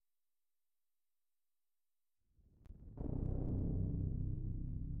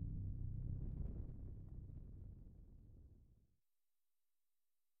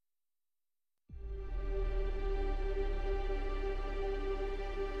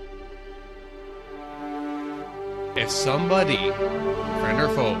If somebody, friend or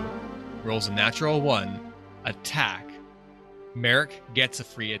foe, rolls a natural 1, attack, Merrick gets a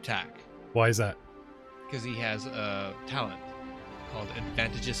free attack. Why is that? Because he has a talent called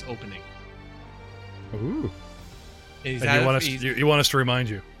Advantageous Opening. Ooh. And you want us to remind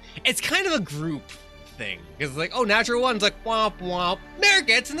you? It's kind of a group thing. Because it's like, oh, natural 1's like, womp womp, Merrick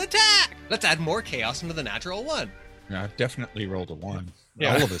gets an attack. Let's add more chaos into the natural 1. Yeah, I've definitely rolled a 1.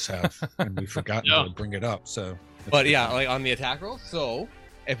 Yeah. All of us have, and we've forgotten to bring it up. So, but yeah, like on the attack roll. So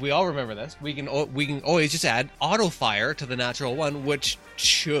if we all remember this, we can always just add auto fire to the natural 1, which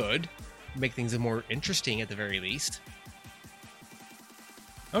should make things more interesting at the very least.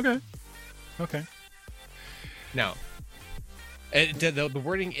 Okay. Now, the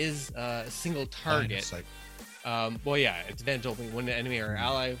wording is single target. Well, yeah, it's advantage opening when an enemy or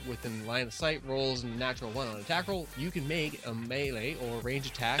ally within line of sight rolls a natural 1 on an attack roll. You can make a melee or range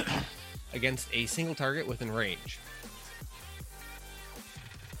attack against a single target within range.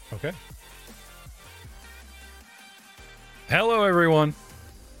 Okay. Hello, everyone,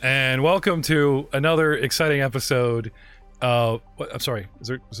 and welcome to another exciting episode. I'm sorry. Is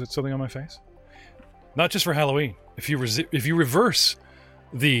there something on my face? Not just for Halloween. If you reverse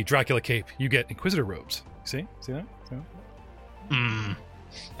the Dracula cape, you get Inquisitor robes. See that?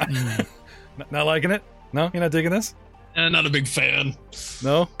 Not liking it? No, you're not digging this? Not a big fan.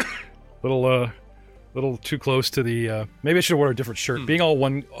 No, little too close to the. Maybe I should wear a different shirt. Being all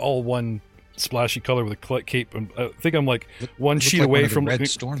one splashy color with a cape. I think I'm like one sheet away from red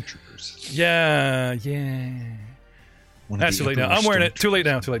stormtroopers. Yeah. That's too late now. I'm wearing it. Too late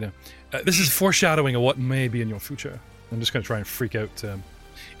now. This is foreshadowing of what may be in your future. I'm just going to try and freak out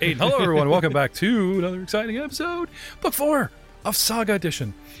Aiden. Hello, everyone. Welcome back to another exciting episode. Book 4 of Saga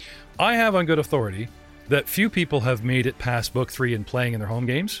Edition. I have on good authority that few people have made it past Book 3 and playing in their home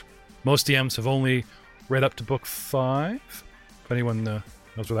games. Most DMs have only read up to Book 5, if anyone knows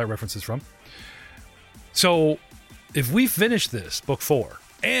where that reference is from. So, if we finish this, Book 4,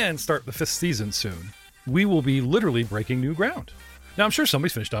 and start the 5th season soon, we will be literally breaking new ground. Now, I'm sure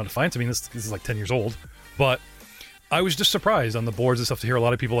somebody's finished Dawn of Defiance. I mean, this is like 10 years old, but I was just surprised on the boards and stuff to hear a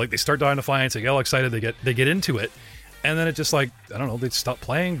lot of people, like, they start Dawn of Defiance, they get all excited, they get into it, and then it just, like, I don't know, they stop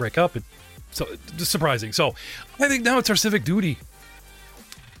playing, break up. So, just surprising. So, I think now it's our civic duty.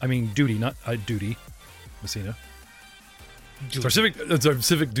 I mean, duty, not duty, Messina. It's our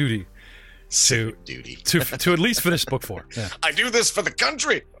civic duty. To at least finish Book 4. Yeah. I do this for the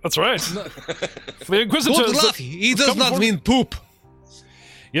country. That's right. For the Inquisitors. He does not mean poop.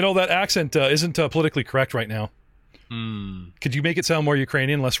 You know, that accent isn't politically correct right now. Could you make it sound more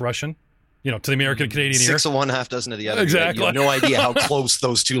Ukrainian, less Russian? You know, to the American Canadian ear. 6 of one, half dozen of the other. Exactly. You have no idea how close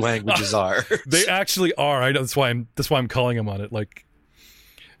those two languages are. They actually are. I know. That's why I'm calling him on it. Like,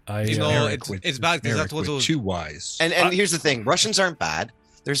 it's bad because that's what's two Y's. And here's the thing: Russians aren't bad.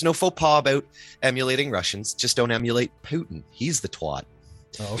 There's no faux pas about emulating Russians. Just don't emulate Putin. He's the twat.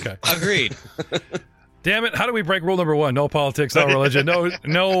 Oh, okay. Agreed. Damn it! How do we break rule number 1? No politics, no religion,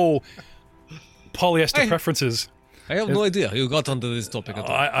 no polyester preferences. I have no idea. You got onto this topic at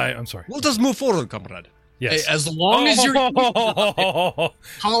all. I'm sorry. We'll just move forward, comrade. Yes. Hey, as long as you're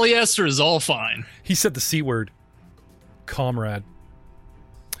polyester is all fine. He said the C word, comrade.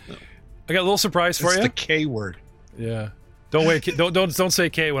 I got a little surprise for you. It's the K word. Yeah. Don't say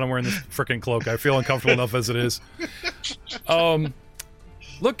K when I'm wearing this freaking cloak. I feel uncomfortable enough as it is.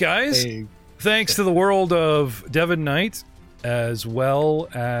 Look, guys. Hey. Thanks to the world of Devon Knight, as well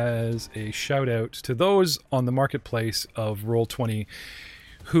as a shout out to those on the marketplace of Roll20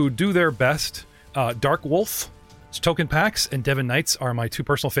 who do their best. Dark Wolf, token packs, and Devon Knights are my 2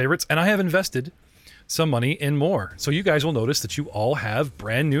 personal favorites, and I have invested some money in more. So you guys will notice that you all have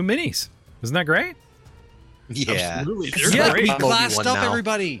brand new minis. Isn't that great? Yeah. Absolutely. Yeah, Great. we classed up now.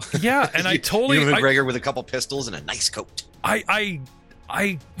 everybody. Yeah, and I totally... Ewan McGregor with a couple pistols and a nice coat. I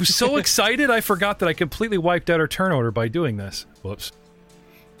was so excited, I forgot that I completely wiped out our turn order by doing this. Whoops.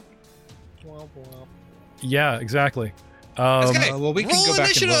 Yeah, exactly. Okay. Well, we can Roll go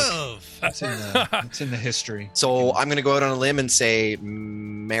back initiative. and look. It's in the history. So I'm going to go out on a limb and say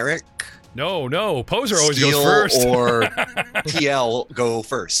Merrick, No. Poser always Steele, goes first. or PL go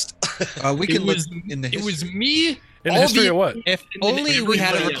first. We can look in the It history. was me. In the history of what? If only we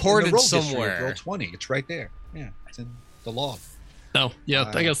had it everybody- recorded Roll history, somewhere. Roll 20. It's right there. Yeah, it's in the log. No, yeah,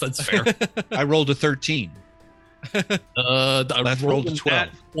 I guess that's fair. I rolled a 13. I Left rolled a 12.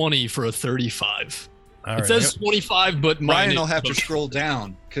 20 for a 35. All It right. says 25, but Ryan will have to scroll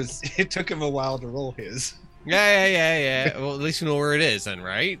down because it took him a while to roll his. Yeah. Well, at least you know where it is then,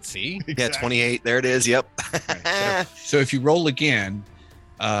 right? See? Yeah, 28. There it is. Yep. So if you roll again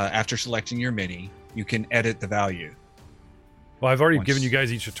after selecting your mini, You can edit the value. Well, I've already given you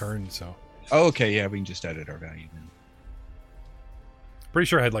guys each a turn, so. Oh, okay, yeah, we can just edit our value now. Pretty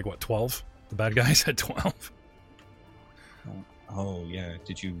sure I had 12? The bad guys had 12. Oh, yeah.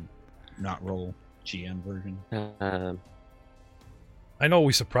 Did you not roll GM version? I know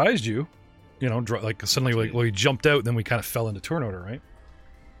we surprised you. Suddenly, we jumped out, then we kind of fell into turn order, right?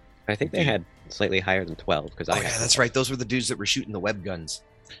 I think they had slightly higher than 12 because yeah, that's right. Those were the dudes that were shooting the web guns.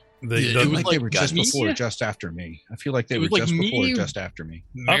 It was like they were just before, or just after me. I feel like they were just before, or just after me.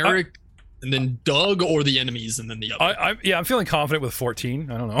 Merrick, and then Doug, or the enemies, and then the other. I'm feeling confident with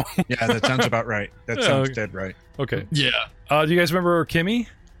 14. I don't know. Yeah, that sounds about right. That sounds dead right. Okay. Yeah. Do you guys remember Kimmy?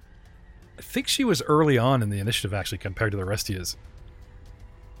 I think she was early on in the initiative, actually, compared to the rest of you.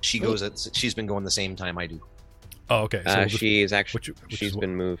 She's been going the same time I do. Oh, okay. So she's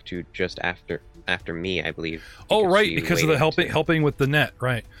been moved to just after me, I believe. Oh, right, because of the helping with the net,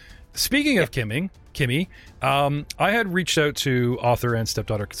 right? Speaking of Kimmy, I had reached out to author and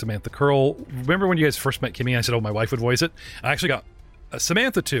stepdaughter Samantha Curl. Remember when you guys first met Kimmy and I said, my wife would voice it? I actually got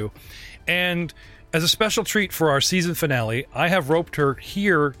Samantha too. And as a special treat for our season finale, I have roped her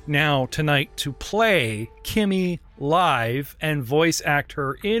here now tonight to play Kimmy live and voice act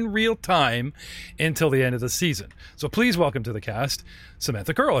her in real time until the end of the season. So please welcome to the cast,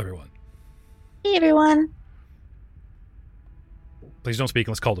 Samantha Curl, everyone. Hey, everyone. Please don't speak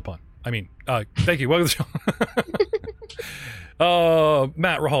unless called upon. Thank you. Welcome to the show.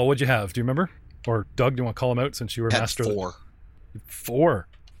 Matt Rahal, what'd you have? Do you remember? Or Doug, do you want to call him out since you were master? 4. 4?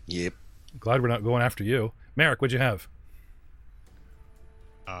 Yep. Glad we're not going after you. Merrick, what'd you have?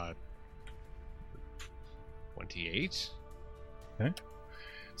 28. Okay.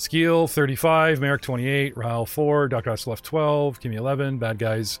 Skeel, 35. Merrick, 28. Rahal, 4. Dr. Aslef, 12. Kimmy, 11. Bad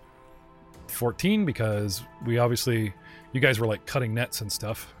guys, 14, because you guys were cutting nets and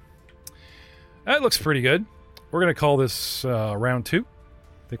stuff. That looks pretty good. We're going to call this round 2.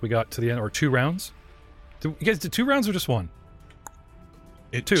 I think we got to the end, or 2 rounds. You guys did 2 rounds or just 1?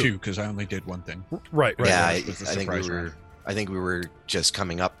 2, because I only did one thing. Right. Yeah, right. I think we were just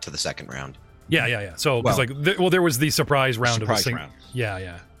coming up to the second round. Yeah. So, there was the surprise round round.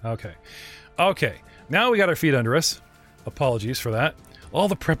 Yeah. Okay. Now we got our feet under us. Apologies for that. All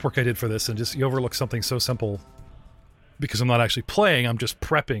the prep work I did for this, and you overlook something so simple because I'm not actually playing, I'm just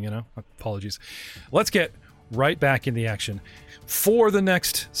prepping, Apologies. Let's get right back in the action for the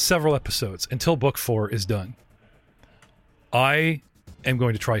next several episodes until book 4 is done. I am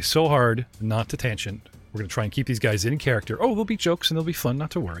going to try so hard not to tangent. We're going to try and keep these guys in character. Oh, there'll be jokes and they'll be fun, not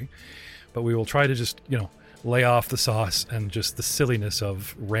to worry. But we will try to just, lay off the sauce and just the silliness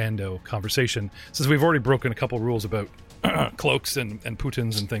of rando conversation, since we've already broken a couple rules about cloaks and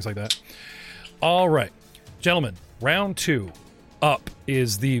Putins and things like that. All right, gentlemen, round 2 up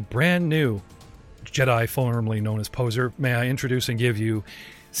is the brand new Jedi formerly known as Poser. May I introduce and give you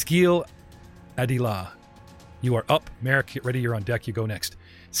Skeel Adila. You are up. Merrick, get ready. You're on deck. You go next.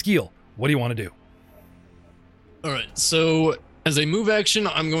 Skeel, what do you want to do? All right, so as a move action,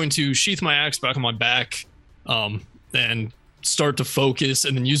 I'm going to sheath my axe back on my back, and start to focus,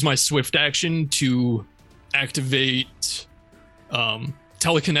 and then use my swift action to activate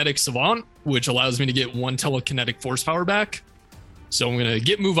Telekinetic Savant, which allows me to get 1 telekinetic force power back. So I'm going to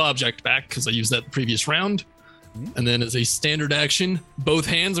get move object back because I used that the previous round. And then as a standard action, both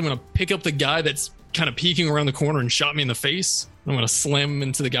hands, I'm going to pick up the guy that's kind of peeking around the corner and shot me in the face. I'm going to slam him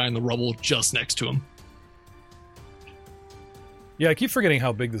into the guy in the rubble just next to him. Yeah, I keep forgetting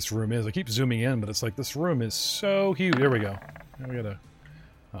how big this room is. I keep zooming in, but it's this room is so huge. There we go. Now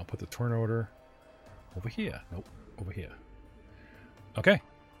I'll put the turn order over here. Nope, over here. Okay.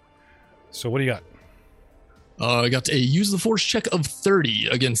 So what do you got? I got a use the force check of 30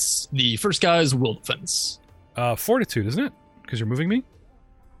 against the first guy's will defense. Fortitude, isn't it? Because you're moving me?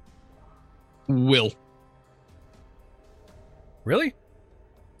 Will. Really?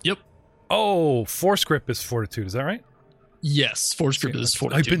 Yep. Oh, force grip is fortitude. Is that right? Yes, force grip is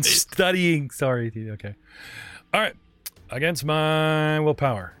fortitude. I've been studying. Sorry. Okay. All right. Against my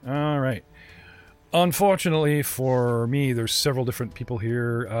willpower. All right. Unfortunately for me, there's several different people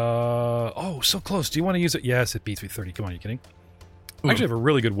here. So close. Do you want to use it? Yes, it beats me 30. Come on, are you kidding? I actually have a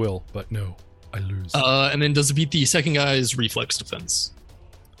really good will, but no, I lose. And then does it beat the second guy's reflex defense?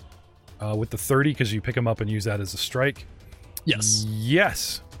 With the 30, because you pick them up and use that as a strike? Yes.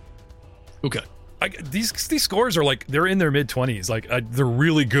 Yes. Okay. These scores are they're in their mid-20s. They're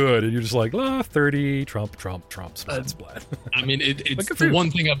really good, and you're just 30, trump, splat. I mean, it's the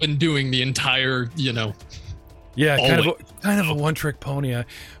one thing I've been doing the entire, Yeah, kind of a one-trick pony. I'm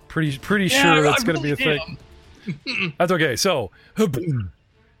pretty sure that's going to be a thing. That's okay. So,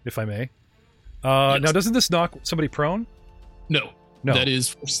 if I may, Now, doesn't this knock somebody prone? No. That is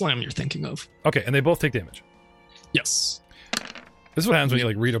Force Slam you're thinking of. Okay, and they both take damage. Yes. This is what happens when you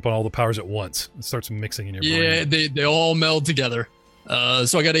like read up on all the powers at once. It starts mixing in your brain. Yeah, they all meld together.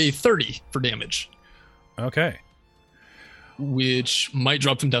 So I got a 30 for damage. Okay. Which might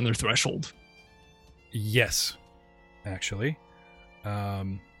drop them down their threshold. Yes, actually.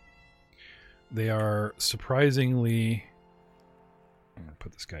 They are surprisingly... I'm going to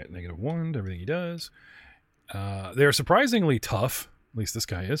put this guy at -1 to everything he does. They're surprisingly tough. At least this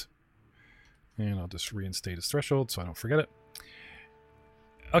guy is. And I'll just reinstate his threshold so I don't forget it.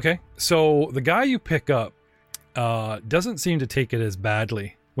 Okay, so the guy you pick up doesn't seem to take it as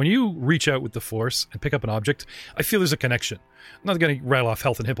badly. When you reach out with the Force and pick up an object, I feel there's a connection. I'm not going to rattle off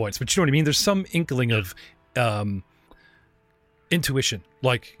health and hit points, but you know what I mean? There's some inkling of intuition.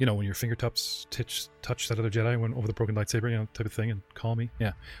 Like, you know, when your fingertips touch that other Jedi when over the broken lightsaber, you know, type of thing, and call me. Yeah,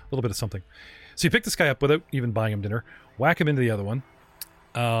 a little bit of something. So you pick this guy up without even buying him dinner, whack him into the other one,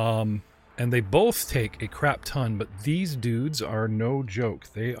 and they both take a crap ton, but these dudes are no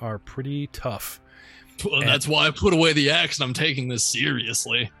joke. They are pretty tough. Well, that's why I put away the axe and I'm taking this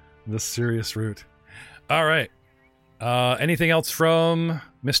seriously. The serious route. All right. Anything else from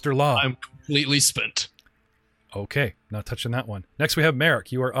Mr. Law? I'm completely spent. Okay, not touching that one. Next we have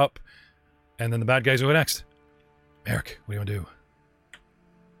Merrick. You are up, and then the bad guys go next. Merrick, what do you want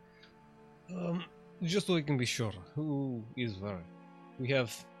to do? Just so we can be sure, who is where? We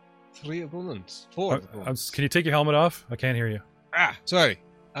have 3 opponents. 4 opponents. Can you take your helmet off? I can't hear you. Sorry.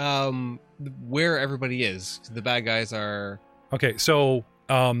 Where everybody is. The bad guys are... Okay, so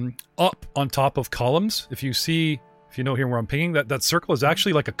up on top of columns, if you know here where I'm pinging, that circle is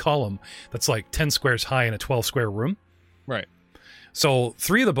actually like a column that's like 10 squares high in a 12 square room. Right. So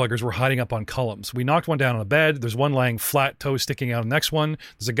 3 of the buggers were hiding up on columns. We knocked one down on a bed. There's one lying flat, toes sticking out on the next one.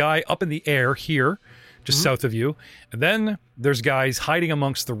 There's a guy up in the air here, just south of you. And then there's guys hiding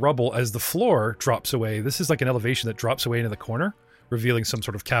amongst the rubble as the floor drops away. This is like an elevation that drops away into the corner, revealing some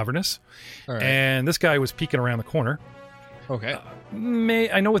sort of cavernous. All right. And this guy was peeking around the corner. Okay.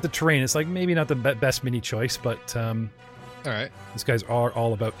 I know with the terrain, it's like maybe not the best mini choice, but all right. These guys are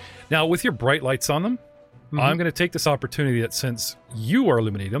all about. Now, with your bright lights on them, I'm going to take this opportunity that since you are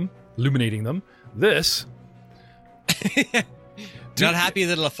illuminating them, this... Not happy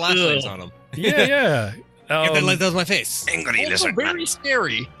that a flashlight's on them. Yeah. If that light does my face. Angry lizard man. Very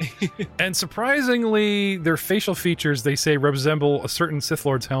scary. And surprisingly, their facial features, they say, resemble a certain Sith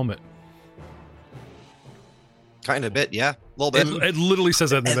Lord's helmet. Kind of a bit, yeah. A little bit. It literally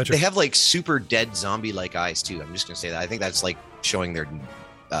says that in the adventure. They have like super dead zombie-like eyes too. I'm just going to say that. I think that's like showing their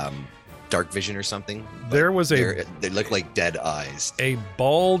dark vision or something. There was they look like dead eyes. A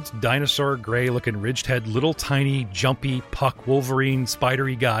bald, dinosaur gray-looking ridged head, little tiny, jumpy, Puck, Wolverine,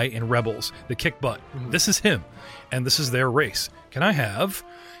 spidery guy in Rebels that kick butt. This is him, and this is their race. Can I have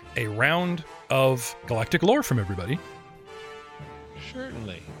a round of galactic lore from everybody?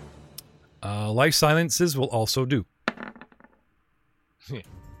 Certainly. Life silences will also do.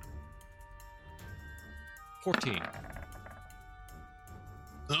 14.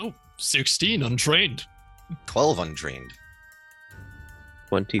 Oh, 16 untrained. 12 untrained.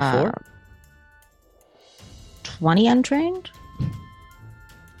 24. 20 untrained.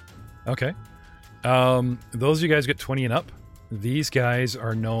 Okay. Those of you guys get 20 and up. These guys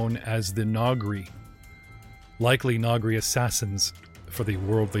are known as the Nogri. Likely Nogri assassins for the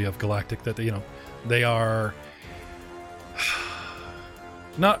worldly of Galactic. That they are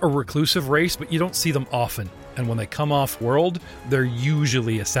not a reclusive race, but you don't see them often. And when they come off world, they're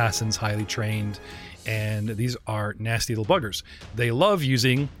usually assassins, highly trained, and these are nasty little buggers. They love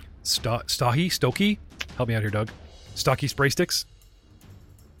using Stokey. Help me out here, Doug. Stocky spray sticks.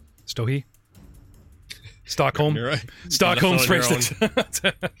 Stohy. Stockholm. You're right. Stockholm spray sticks.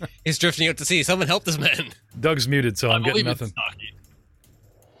 He's drifting out to sea. Someone help this man. Doug's muted, so I'm getting nothing.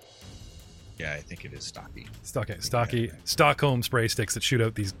 Yeah, I think it is stocky. Stockholm spray sticks that shoot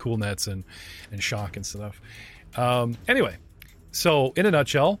out these cool nets and shock and stuff. Anyway, so in a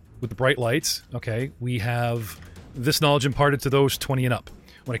nutshell, with the bright lights, okay, we have this knowledge imparted to those 20 and up.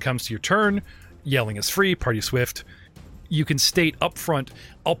 When it comes to your turn, yelling is free, party swift. You can state up front,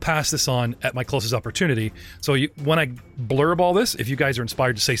 I'll pass this on at my closest opportunity. So when I blurb all this, if you guys are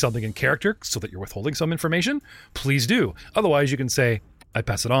inspired to say something in character so that you're withholding some information, please do. Otherwise, you can say, I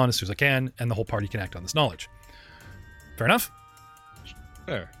pass it on as soon as I can, and the whole party can act on this knowledge. Fair enough?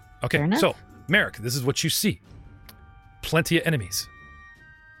 Fair. Okay, Fair enough. So, Merrick, this is what you see. Plenty of enemies.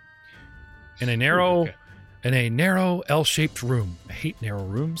 In a narrow L-shaped room. I hate narrow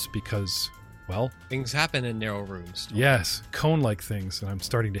rooms because, Well, things happen in narrow rooms. Yes, cone-like things that I'm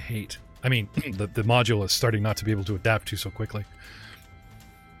starting to hate. I mean, the module is starting not to be able to adapt to so quickly.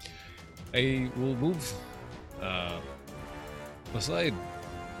 I will move beside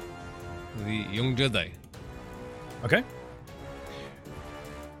the young Jedi. Okay.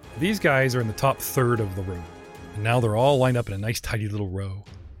 These guys are in the top third of the room. And now they're all lined up in a nice, tidy little row.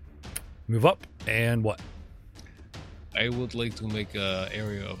 Move up, and what? I would like to make an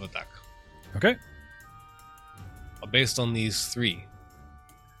area of attack. Okay. Based on these 3.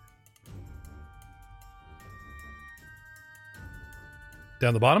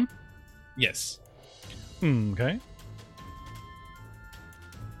 Down the bottom? Yes. Okay.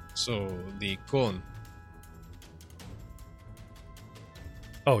 So, the cone.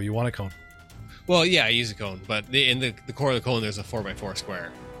 Oh, you want a cone? Well, yeah, I use a cone, but in the core of the cone, there's a 4x4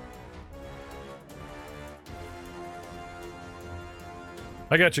 square.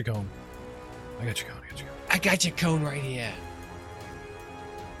 I got your cone. I got your cone right here.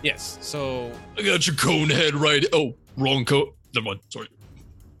 Yes, so... I got your cone head right... Oh, wrong cone. Never mind, sorry.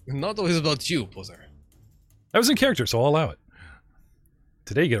 Not always about you, Buzzer. I was in character, so I'll allow it.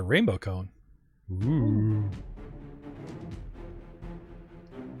 Today you get a rainbow cone. Ooh.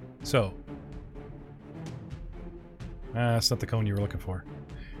 So. That's not the cone you were looking for.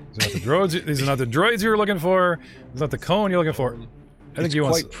 These are not the droids you were looking for. It's not the cone you're looking for. I think you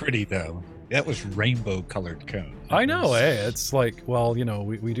want quite pretty though. That was rainbow colored cone. I know, it's like, well, you know,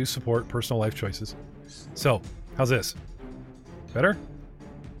 we do support personal life choices. So, how's this? Better?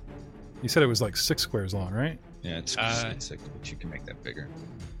 You said it was like 6 squares long, right? Yeah, it's 6, but you can make that bigger.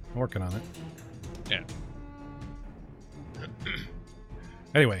 I'm working on it. Yeah.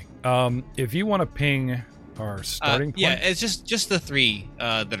 Anyway, if you want to ping our starting point. Yeah, it's just the 3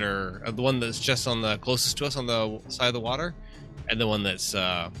 that are the one that's just on the closest to us on the side of the water, and the one that's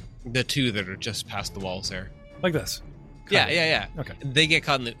the 2 that are just past the walls there. Like this. Yeah. Okay. They get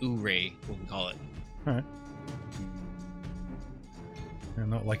caught in the ooh ray, we can call it. All right. I'm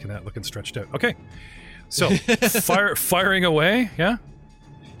not liking that looking stretched out. Okay. So, firing away, yeah?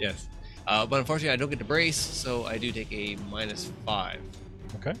 Yes. But unfortunately, I don't get to brace, so I do take a -5.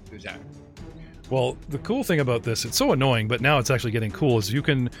 Okay. To attack. Well, the cool thing about this, it's so annoying, but now it's actually getting cool, is you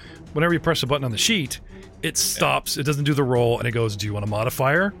can, whenever you press a button on the sheet, it stops, it doesn't do the roll, and it goes, do you want a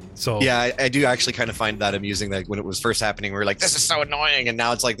modifier? So yeah, I do actually kind of find that amusing, that when it was first happening, we were like, this is so annoying, and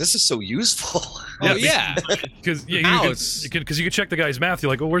now it's like, this is so useful. Yeah. Because you can check the guy's math,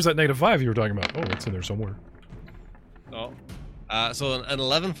 you're like, oh, where's that -5 you were talking about? Oh, it's in there somewhere. Oh. So an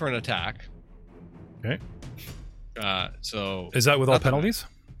 11 for an attack. Okay. So... Is that with all penalties?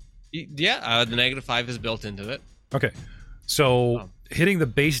 Yeah, the -5 is built into it. Okay. So, hitting the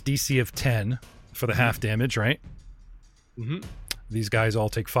base DC of 10 for the half damage, right? Mm-hmm. These guys all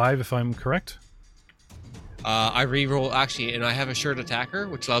take 5, if I'm correct? I re-roll, actually, and I have a Assured Attacker,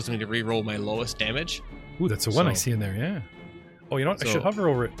 which allows me to re-roll my lowest damage. Ooh, that's the one I see in there, yeah. Oh, you know what? I should hover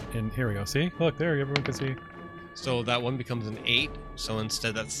over it. And here we go. See? Look, there, everyone can see. So that one becomes an 8, so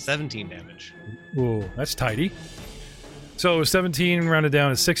instead that's 17 damage. Ooh, that's tidy. So 17 rounded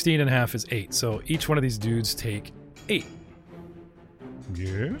down is 16 and a half is 8. So each one of these dudes take 8.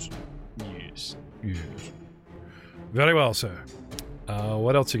 Yes? Yes. Very well, sir.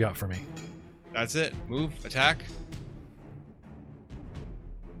 What else you got for me? That's it. Move, attack.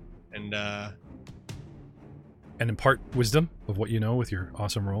 And impart wisdom of what you know with your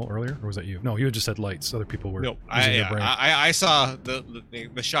awesome roll earlier? Or was that you? No, you had just said lights. Other people were using their brain. I saw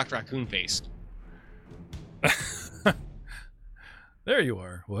the shocked raccoon face. There you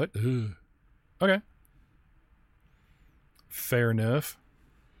are. What? Ugh. Okay. Fair enough.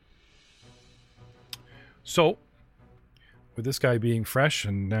 So, with this guy being fresh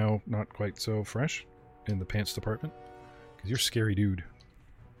and now not quite so fresh in the pants department, because you're a scary dude.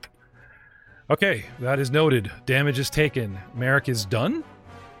 Okay, that is noted. Damage is taken. Merrick is done?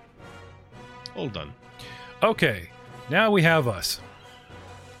 All done. Okay, now we have us.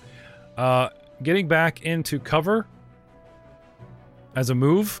 Getting back into cover as a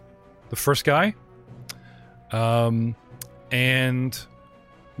move, the first guy. And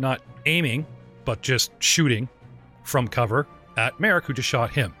not aiming, but just shooting from cover at Merrick, who just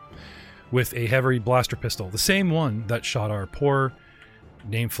shot him with a heavy blaster pistol. The same one that shot our poor, I'm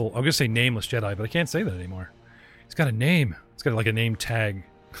going to say nameless Jedi, but I can't say that anymore. He's got a name. It's got like a name tag.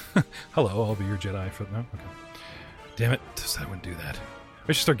 Hello, I'll be your Jedi for no. Okay. Damn it, I wouldn't do that.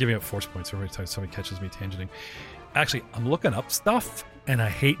 I should start giving up force points every time somebody catches me tangenting. Actually, I'm looking up stuff, and I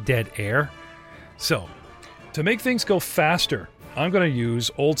hate dead air. So, to make things go faster, I'm going to use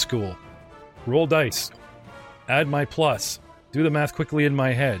old school. Roll dice. Add my plus. do the math quickly in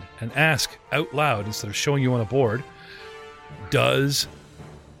my head, and ask out loud instead of showing you on a board, does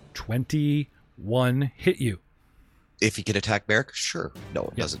 21 hit you? If he can attack Merrick, sure. No,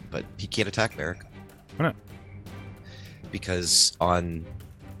 it doesn't, but he can't attack Merrick. Why not? Because on...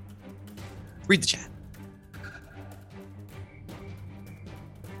 Read the chat.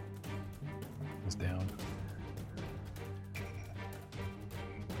 It's down.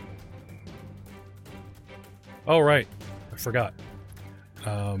 Oh, right. I forgot.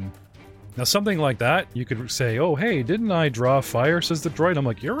 Now, something like that, you could say, oh, hey, didn't I draw fire, says the droid? I'm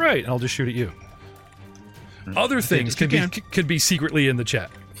like, you're right, and I'll just shoot at you. Other things could be secretly in the chat.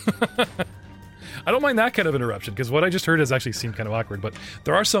 I don't mind that kind of interruption, because what I just heard has actually seemed kind of awkward, but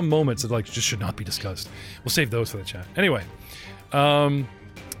there are some moments that just should not be discussed. We'll save those for the chat. Anyway,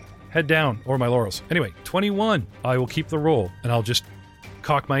 head down, or my laurels. Anyway, 21, I will keep the roll, and I'll just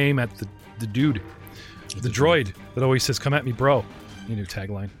cock my aim at the dude. The droid that always says, come at me, bro. Your new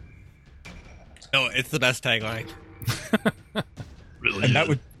tagline. Oh, it's the best tagline. Really?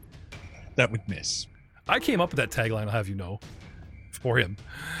 And that would miss. I came up with that tagline, I'll have you know, for him.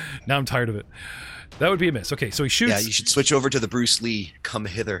 Now I'm tired of it. That would be a miss. Okay, so he shoots. Yeah, you should switch over to the Bruce Lee, come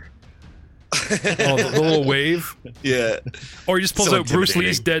hither. Oh, the little wave? Yeah. Or he just pulls out Bruce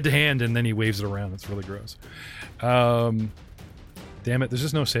Lee's dead hand and then he waves it around. It's really gross. Damn it, there's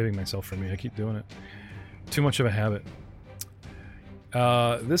just no saving myself for me. I keep doing it. Too much of a habit.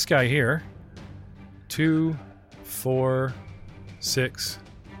 This guy here, 2, 4, 6,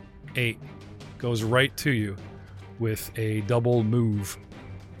 8, goes right to you with a double move.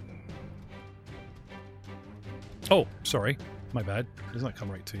 Oh, sorry. My bad. It does not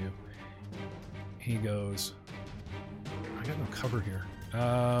come right to you. He goes... I got no cover here.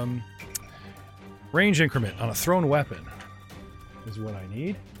 Range increment on a thrown weapon is what I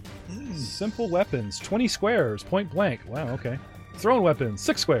need. Simple weapons, 20 squares, point blank. Wow, okay. Thrown weapons,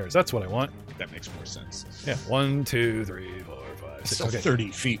 6 squares. That's what I want. That makes more sense. Yeah, 1, 2, 3, 4, 5, 6. Still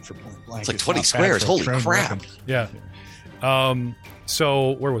 30 feet for point blank. It's like 20 squares. Holy crap. Weapon. Yeah.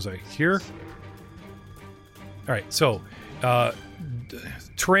 So, where was I? Here? All right, so,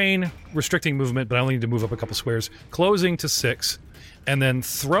 terrain, restricting movement, but I only need to move up a couple squares. Closing to 6, and then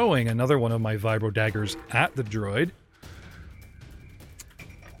throwing another one of my vibro daggers at the droid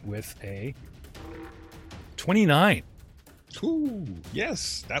with a 29. Ooh,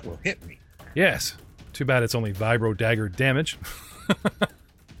 yes, that will hit me. Yes. Too bad it's only vibro dagger damage.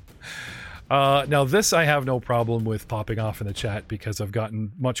 Now this I have no problem with popping off in the chat because I've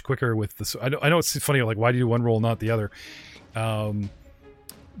gotten much quicker with this. I know it's funny, like, why do you do one roll, not the other?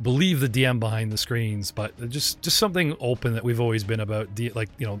 Believe the DM behind the screens, but just something open that we've always been about, like,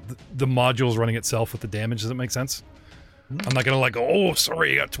 you know, the module's running itself with the damage. Does that make sense? I'm not going to oh,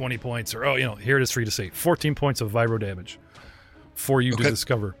 sorry, you got 20 points, or, oh, you know, here it is for you to say 14 points of vibro damage for you to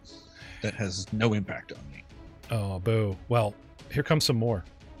discover. That has no impact on me. Oh, boo. Well, here comes some more.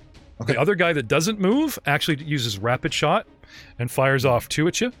 Okay. The other guy that doesn't move actually uses rapid shot and fires off 2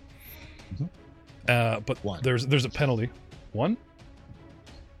 at you. Mm-hmm. But 1. There's a penalty. 1?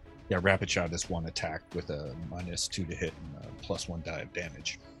 Yeah, rapid shot is 1 attack with a -2 to hit and a +1 die of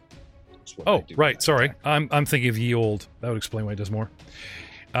damage. Oh, right. Sorry. Attack. I'm thinking of ye old. That would explain why it does more.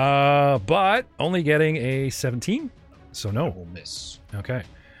 But only getting a 17, so no. Will miss. Okay.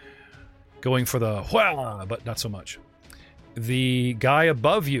 Going for the wah, but not so much. The guy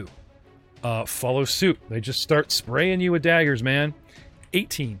above you follows suit. They just start spraying you with daggers, man.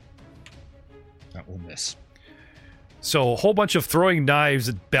 18. That will miss. So a whole bunch of throwing knives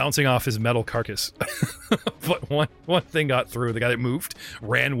and bouncing off his metal carcass. But one thing got through. The guy that moved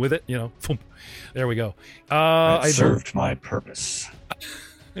ran with it, you know. There we go. I served my purpose.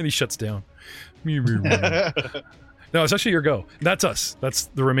 And he shuts down. No, it's actually your go. That's us. That's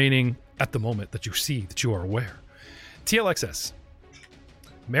the remaining at the moment that you see, that you are aware. TLXS.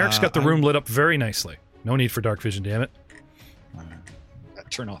 Merrick's got the room lit up very nicely. No need for dark vision, damn it.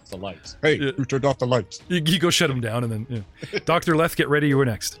 Turn off the lights. Hey, who turned off the lights? You go shut them down, and then Dr. Leth, get ready. You were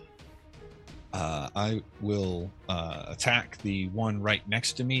next. I will attack the one right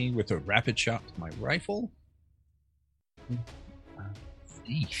next to me with a rapid shot with my rifle.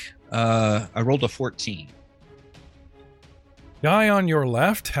 I rolled a 14. Guy on your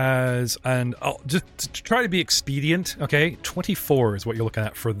left has, and I'll just to try to be expedient, okay, 24 is what you're looking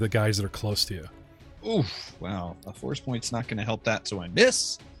at for the guys that are close to you. Oof, wow. A force point's not going to help that, so I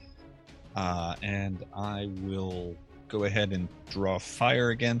miss. And I will go ahead and draw fire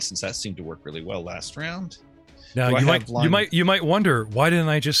again, since that seemed to work really well last round. Now you might wonder, why didn't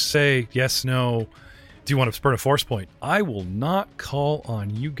I just say yes, no? Do you want to burn a force point? I will not call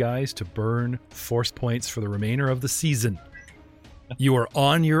on you guys to burn force points for the remainder of the season. You are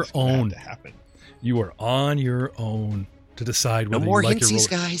on your own. To happen. You are on your own to decide whether No more you like hintsies,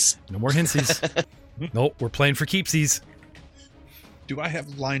 your guys. No more hintsies. Nope, we're playing for keepsies. Do I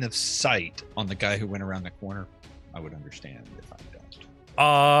have line of sight on the guy who went around the corner? I would understand if I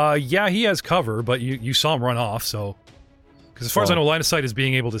don't. Yeah, he has cover, but you saw him run off, so... Because as far as I know, line of sight is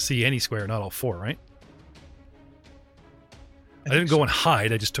being able to see any square, not all four, right? I didn't go and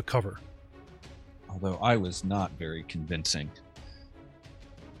hide, I just took cover. Although I was not very convincing.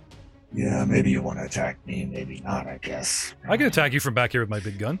 Yeah, maybe you want to attack me, maybe not, I guess. I can attack you from back here with my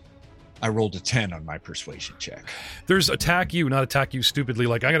big gun. I rolled a 10 on my persuasion check. There's attack you, not attack you stupidly.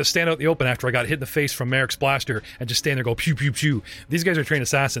 Like, I'm going to stand out in the open after I got hit in the face from Merrick's blaster and just stand there and go pew, pew, pew. These guys are trained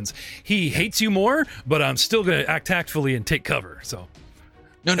assassins. He hates you more, but I'm still going to act tactfully and take cover, so...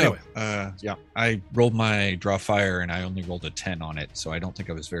 No. Anyway. Yeah, I rolled my draw fire and I only rolled a 10 on it, so I don't think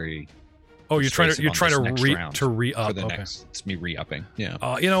I was very... Oh, you're trying to re-up. For the Okay. next, it's me re-upping,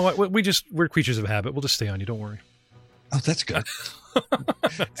 yeah. You know what? We're creatures of habit. We'll just stay on you. Don't worry. Oh, that's good.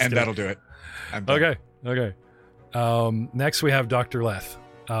 And that'll do it. I'm done. Okay. Next, we have Dr. Leth.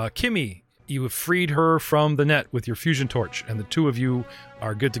 Kimmy, you have freed her from the net with your fusion torch, and the two of you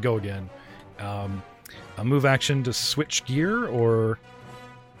are good to go again. A move action to switch gear, or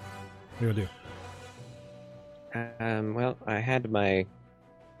what are you going to do? Well, I had my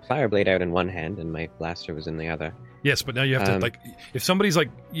fire blade out in one hand and my blaster was in the other. Yes, but now you have to, like, if somebody's like,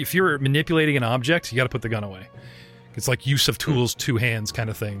 if you're manipulating an object, you got to put the gun away. It's like use of tools, two hands kind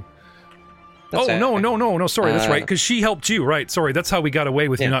of thing. No, sorry, that's right, because she helped you, right? Sorry, that's how we got away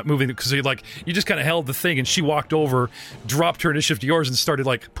with you not moving, because you just kind of held the thing, and she walked over, dropped her initiative to yours, and started,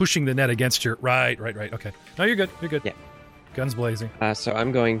 like, pushing the net against your... Right, okay. No, you're good. Yeah. Guns blazing. So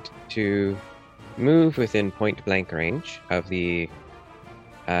I'm going to move within point-blank range of the...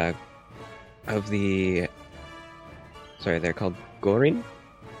 Sorry, they're called Gorin?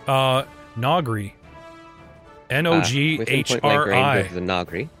 Nogri. N-O-G-H-R-I. Within point-blank range of the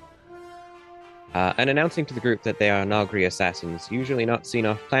Nogri. And announcing to the group that they are Nogri assassins, usually not seen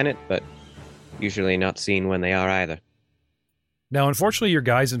off planet, but usually not seen when they are either. Now, unfortunately, your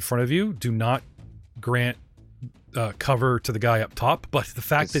guys in front of you do not grant cover to the guy up top, but the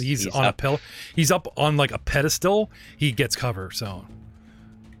fact that he's on he's up on like a pedestal, he gets cover, so...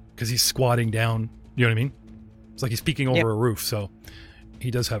 Because he's squatting down, you know what I mean? It's like he's peeking over a roof, so he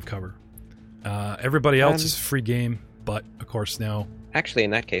does have cover. Everybody else is free game, but, of course, now... Actually,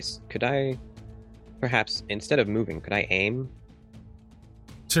 in that case, could I... Perhaps, instead of moving, could I aim?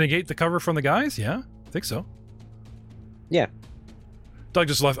 To negate the cover from the guys? Yeah, I think so. Yeah. Doug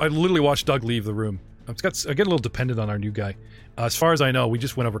just left. I literally watched Doug leave the room. I get a little dependent on our new guy. As far as I know, we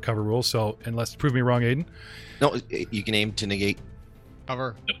just went over cover rules, so unless prove me wrong, Aiden. No, you can aim to negate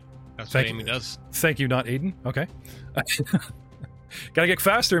cover. That's what Amy does. Thank you, not Aiden. Okay. Gotta get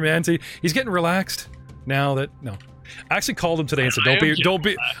faster, man. See, he's getting relaxed now that... No. I actually called him today and said, don't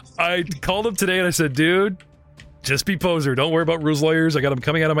be. I called him today and I said, dude, just be poser. Don't worry about rules lawyers. I got them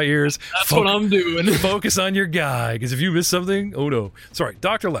coming out of my ears. That's what I'm doing. Focus on your guy, because if you miss something, oh no. Sorry,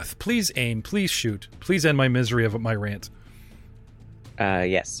 Dr. Leth, please aim, please shoot. Please end my misery of my rant.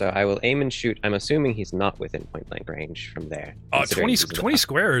 Yes, so I will aim and shoot. I'm assuming he's not within point blank range from there. 20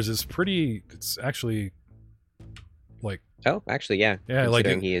 squares is pretty. It's actually like. Oh, actually, yeah. Yeah, like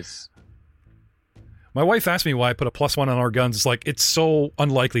he is. My wife asked me why I put a +1 on our guns. It's like, it's so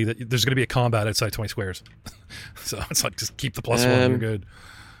unlikely that there's going to be a combat outside 20 squares. So it's like, just keep the +1, you're good.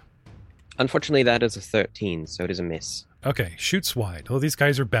 Unfortunately, that is a 13, so it is a miss. Okay, shoots wide. Oh, these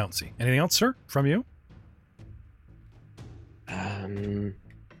guys are bouncy. Anything else, sir, from you?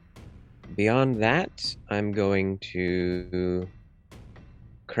 Beyond that, I'm going to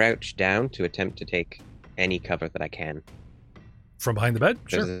crouch down to attempt to take any cover that I can. From behind the bed?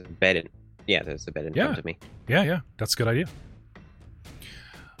 There's Sure. a bed in. Yeah, there's a bed in front of me. Yeah, that's a good idea.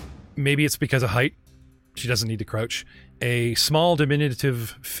 Maybe it's because of height. She doesn't need to crouch. A small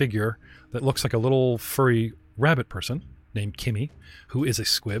diminutive figure that looks like a little furry rabbit person named Kimmy, who is a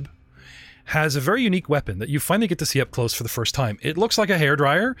squib, has a very unique weapon that you finally get to see up close for the first time. It looks like a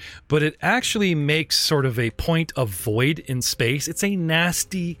hairdryer, but it actually makes sort of a point of void in space. It's a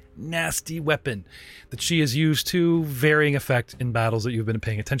nasty, nasty weapon that she has used to varying effect in battles that you've been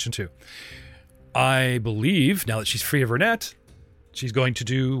paying attention to. I believe, now that she's free of her net, she's going to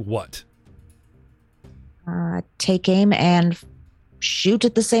do what? Take aim and shoot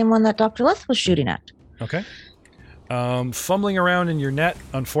at the same one that Dr. Leth was shooting at. Okay. Fumbling around in your net,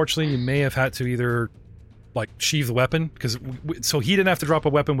 unfortunately, you may have had to either like sheathe the weapon, because so he didn't have to drop a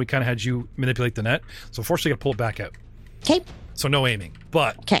weapon. We kind of had you manipulate the net, so unfortunately, you got to pull it back out. Okay. So no aiming,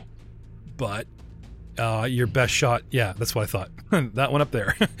 but okay. But Your best shot. Yeah, that's what I thought. That one up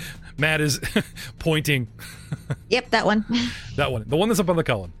there. Matt is pointing. Yep, that one. That one. The one that's up on the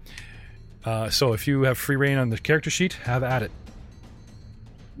column. So if you have free reign on the character sheet, have at it.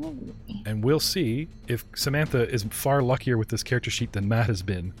 And we'll see if Samantha is far luckier with this character sheet than Matt has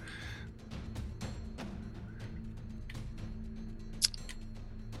been.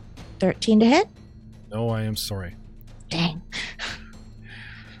 $13 to hit? No, I am sorry. Dang.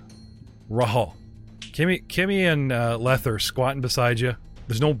 Rahul. Kimmy and Leth are squatting beside you.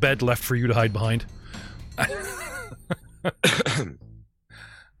 There's no bed left for you to hide behind. What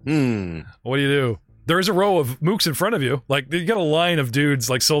do you do? There is a row of mooks in front of you. Like, you got a line of dudes,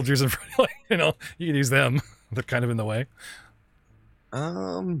 like soldiers in front of you. Like, you know, you can use them. They're kind of in the way.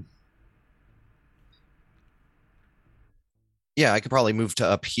 Yeah, I could probably move to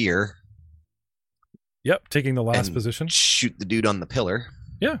up here. Yep, taking the last position. Shoot the dude on the pillar.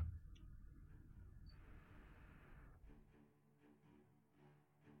 Yeah.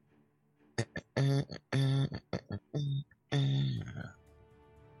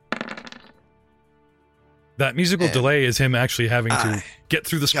 That musical delay is him actually having to get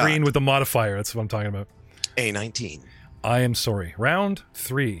through the screen with the modifier. That's what I'm talking about. A19. I am sorry. Round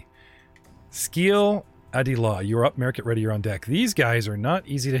 3. Skeel Adila. You're up. Merrick, get ready. You're on deck. These guys are not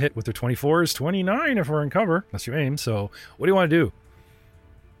easy to hit with their 24s. 29 if we're in cover. That's your aim. So what do you want to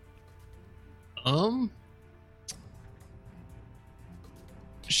do?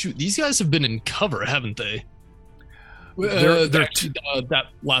 Shoot, these guys have been in cover, haven't they? That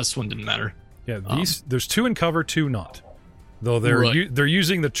last one didn't matter. Yeah, there's 2 in cover, 2 not. Though they're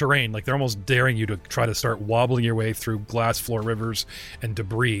using the terrain, like they're almost daring you to try to start wobbling your way through glass floor rivers and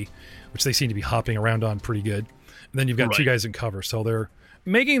debris, which they seem to be hopping around on pretty good. And then you've got 2 guys in cover, so they're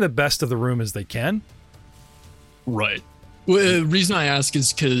making the best of the room as they can. Right. Well, the reason I ask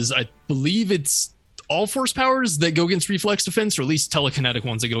is because I believe it's all force powers that go against reflex defense, or at least telekinetic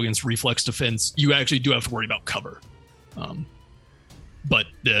ones that go against reflex defense. You actually do have to worry about cover. But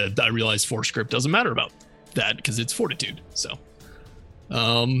I realize force grip doesn't matter about that because it's fortitude. So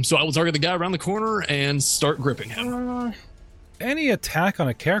I will target the guy around the corner and start gripping him. Any attack on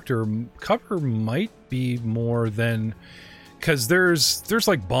a character, cover might be more than... Because there's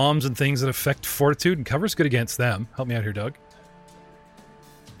like bombs and things that affect fortitude, and cover's good against them. Help me out here, Doug.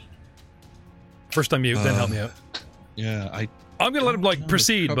 First unmute, then help me out. Yeah, I'm going to let him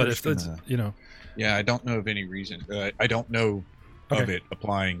proceed, but if it's, you know... Yeah, I don't know of any reason. I don't know of it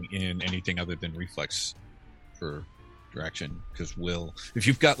applying in anything other than reflex for direction, because if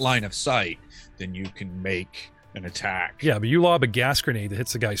you've got line of sight, then you can make an attack. Yeah, but you lob a gas grenade that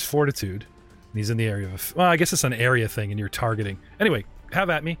hits the guy's fortitude, and he's in the area of... Well, I guess it's an area thing, and you're targeting. Anyway, have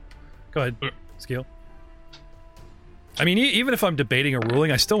at me. Go ahead, Skeel. I mean, even if I'm debating or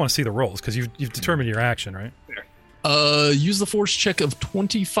ruling, I still want to see the rolls, because you've determined your action, right? Use the force check of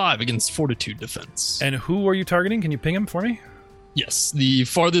 25 against fortitude defense. And who are you targeting? Can you ping him for me? Yes, the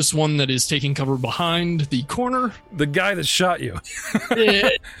farthest one that is taking cover behind the corner. The guy that shot you.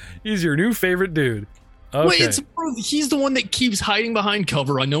 He's your new favorite dude. Okay. Wait, he's the one that keeps hiding behind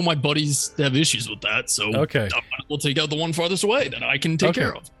cover. I know my buddies have issues with that, so we'll take out the one farthest away that I can take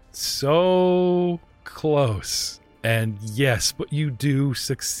care of. So close. And yes, but you do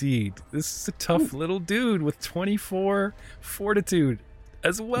succeed. This is a tough little dude with 24 fortitude,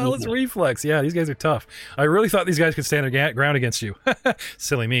 as well as reflex. Yeah, these guys are tough. I really thought these guys could stand their ground against you.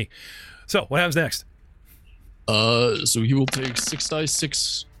 Silly me. So, what happens next? So he will take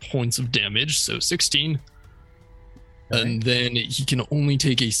 6 points of damage, so 16. Okay. And then he can only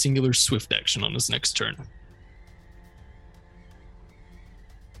take a singular swift action on his next turn.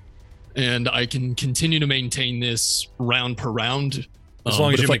 And I can continue to maintain this round per round. As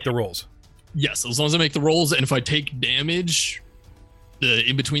long as you make the rolls. Yes, as long as I make the rolls. And if I take damage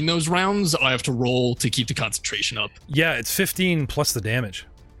in between those rounds, I have to roll to keep the concentration up. Yeah, it's 15 plus the damage.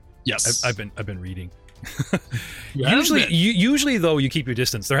 Yes. I've been reading. Usually though, you keep your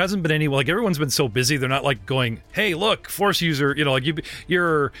distance. There hasn't been any, like, everyone's been so busy, they're not like going, hey, look, force user, you know, like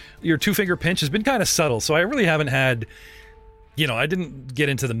your 2-finger pinch has been kind of subtle. So I really haven't had... You know, I didn't get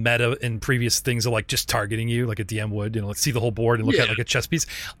into the meta in previous things of like just targeting you like a DM would, you know, let's see the whole board and look at like a chess piece.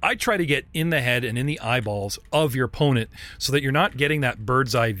 I try to get in the head and in the eyeballs of your opponent so that you're not getting that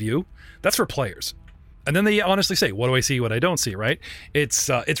bird's eye view. That's for players. And then they honestly say, what do I see, what I don't see, right? It's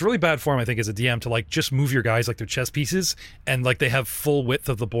really bad form, I think, as a DM to like just move your guys like they're chess pieces and like they have full width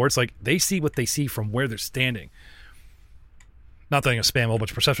of the board. It's like they see what they see from where they're standing. Not that I'm going to spam a whole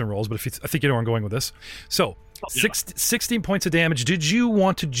bunch of perception rolls, but I think you know where I'm going with this. So, 16 points of damage. Did you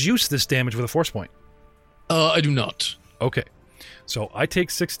want to juice this damage with a force point? I do not. Okay. So I take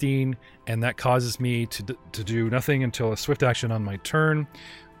 16, and that causes me to do nothing until a swift action on my turn,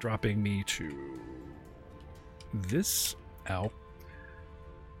 dropping me to this. Ow.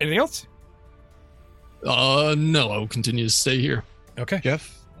 Anything else? No, I will continue to stay here. Okay.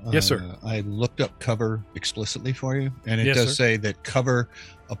 Jeff? Yes, sir. I looked up cover explicitly for you, and it Yes, does sir. say that cover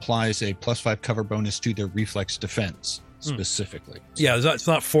applies a +5 cover bonus to their reflex defense specifically. Yeah, it's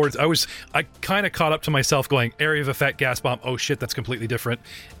not forward. I kind of caught up to myself going, area of effect, gas bomb. Oh shit, that's completely different.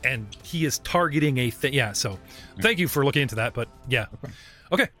 And he is targeting a thing. Yeah, so thank you for looking into that. But yeah.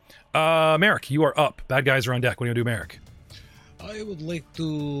 Okay. Merrick, you are up. Bad guys are on deck. What do you want to do, Merrick? I would like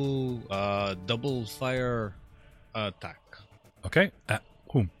to double fire attack. Okay. At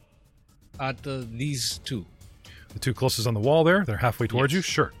whom? At these two. The two closest on the wall there. They're halfway towards you.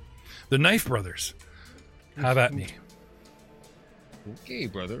 Sure. The Knife Brothers. Have at me. Okay,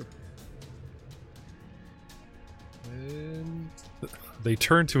 brother. And They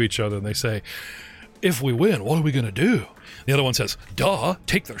turn to each other and they say, if we win, what are we going to do? The other one says, duh,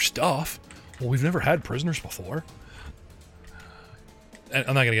 take their stuff. Well, we've never had prisoners before. And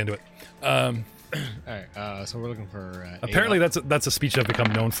I'm not going to get into it. all right, so we're looking for. Apparently, that's a speech I've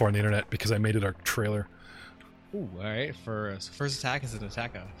become known for on the internet because I made it our trailer. Ooh, all right. For first attack is an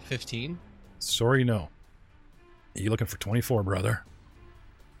attack of 15. Sorry, no. You looking for 24, brother?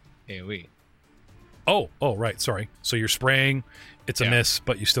 AOE. Oh, right. Sorry. So you're spraying. It's a miss,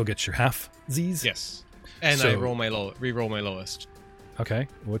 but you still get your half Z's. Yes. And So- I re-roll my lowest. Okay.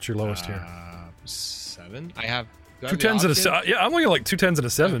 What's your lowest here? 7. I have 2 10s and a 7. Yeah, I'm looking at like 2 10s and a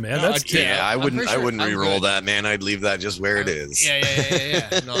 7, man. That's Yeah, I wouldn't. pretty I sure wouldn't I'm re-roll good. that, man. I'd leave that just where it is.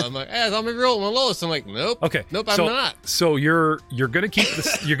 Yeah. No, I'm like, I'm gonna roll my lowest. I'm like, nope. okay. Nope, so, I'm not. So you're gonna keep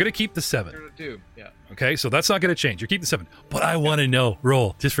this. You're gonna keep the 7. Yeah. Okay. So that's not gonna change. You keep the 7. But I want to know.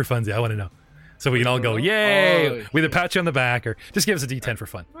 Roll just for funsies. I want to know. So we can all go, yay! Oh, We either pat you on the back or just give us a D10 for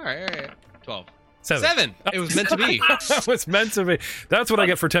fun. All right. 12. 7. 7. It was meant to be. That was meant to be. That's what I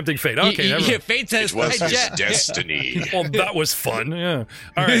get for tempting fate. Okay, never mind. Fate says It was hi, his Jet. destiny. Well, that was fun. Yeah.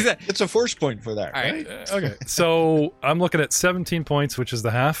 All right. It's a force point for that, All right? right. Okay. So I'm looking at 17 points, which is the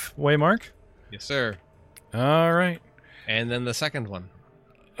halfway mark. Yes, sir. All right. And then the second one.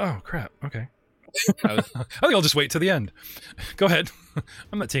 Oh, crap. Okay. I was- I think I'll just wait to the end. Go ahead.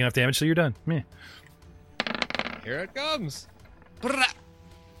 I'm not taking enough damage, so you're done. Meh. Here it comes.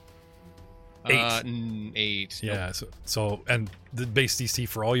 8. 8. Yeah. So and the base DC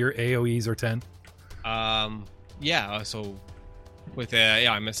for all your AoEs are 10. Yeah. So with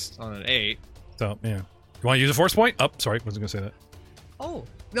I missed on an 8. So yeah. You want to use a force point? Oh, sorry, wasn't gonna say that. Oh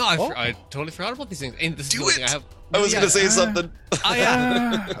no! I totally forgot about these things. And this is the Do only thing it! I have. I was gonna say something. Oh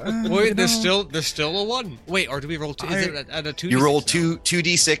yeah. Wait, there's still a 1. Wait, or do we roll 2? Is it at a 2? You roll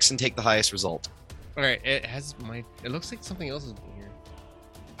 2d6 and take the highest result. All right. It has my. It looks like something else is here.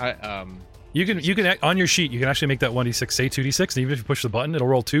 You can on your sheet you can actually make that 1d6 say 2d6, and even if you push the button, it'll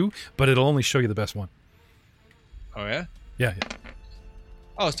roll 2, but it'll only show you the best one. Oh yeah. Yeah.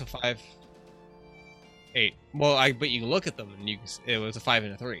 Oh, it's a 5. 8. Well, but you can look at them and it was a 5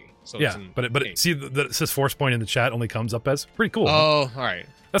 and a 3. So Yeah, it's an but it, 8. see that it says force point in the chat only comes up as pretty cool. Oh, all right.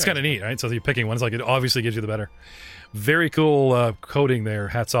 That's kind of neat, right? So you're picking one. It's like it obviously gives you the better. Very cool coding there.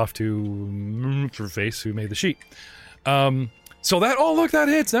 Hats off to Face who made the sheet. So that look, that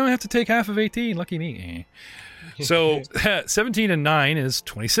hits. Now I have to take half of 18. Lucky me. So 17 and 9 is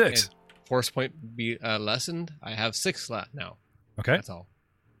 26. And force point be lessened. I have 6 left now. Okay, That's all.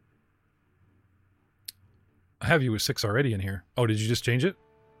 I have you with 6 already in here. Oh, did you just change it?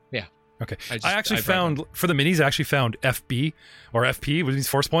 Yeah. Okay. I actually brought found for the minis. I actually found FB or FP, which means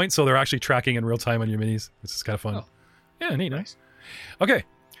force points. So they're actually tracking in real time on your minis, which is kind of fun. Oh. Yeah, neat, nice. Okay,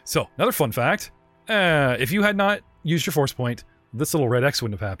 so another fun fact: if you had not used your force point, this little red X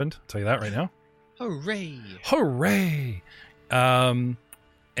wouldn't have happened. I'll tell you that right now. Hooray! Hooray!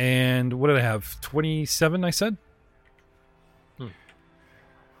 And what did I have? 27, I said.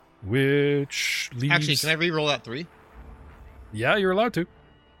 Which leaves... Actually, can I re-roll that 3? Yeah, you're allowed to.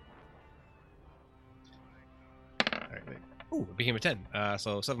 All right. Wait. Ooh, it became a 10.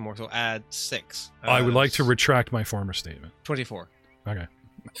 So 7 more. So add 6. I would like to retract my former statement. 24. Okay.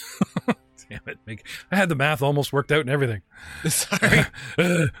 Damn it. I had the math almost worked out and everything. Sorry.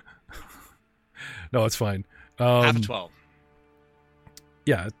 No, it's fine. Half 12.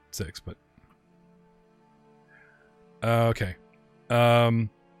 Yeah, 6, but... okay.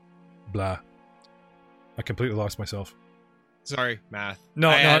 Blah. I completely lost myself. Sorry, math. No.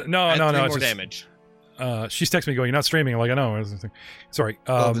 Add 3 It's more just- damage. She's texting me going, "You're not streaming." I'm like, "I know." Sorry.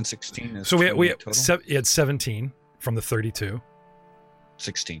 12 and 16 is So we had total? you had 17 from the 32.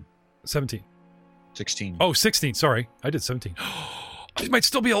 16. 17. 16. Oh, 16. Sorry. I did 17. I might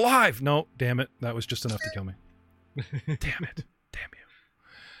still be alive. No, damn it. That was just enough to kill me. Damn it. Damn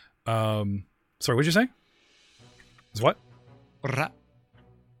you. Sorry, what'd you say? Is what?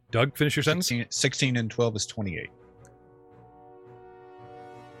 Doug, finish your sentence. 16 and 12 is 28.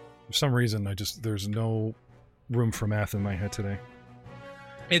 For some reason, there's no room for math in my head today.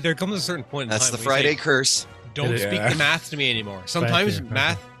 Hey, there comes a certain point in That's time the where you Friday say, curse. Don't speak the math to me anymore. Sometimes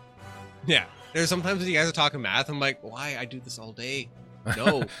math. Yeah. There's sometimes when you guys are talking math, I'm like, why? I do this all day.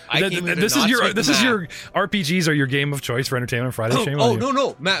 No, I came here to this not is your RPGs are your game of choice for entertainment on Friday.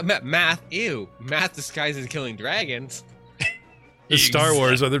 No. Math. Ew. Math disguises killing dragons. It's Star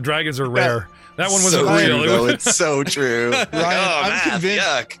Wars. The dragons are rare. That one wasn't so real. True, though. It's so true.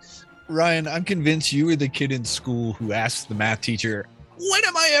 Ryan, I'm convinced you were the kid in school who asked the math teacher, when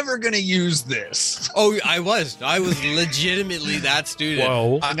am I ever going to use this? Oh, I was legitimately that student.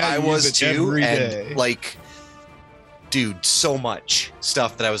 Whoa. I was too. And like, dude, so much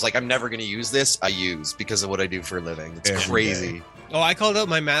stuff that I was like, I'm never going to use this. I use because of what I do for a living. It's crazy. Oh, I called out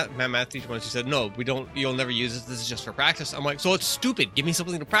my math teacher once. She said, "No, we don't. You'll never use this. This is just for practice." I'm like, "So it's stupid. Give me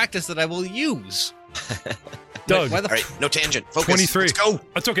something to practice that I will use." Doug, all right, no tangent. Focus. 23. Let's go.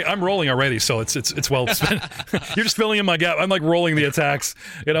 It's okay. I'm rolling already, so it's well spent. You're just filling in my gap. I'm like rolling the attacks.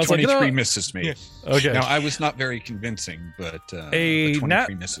 You know, 23 misses me. Okay. Now I was not very convincing, but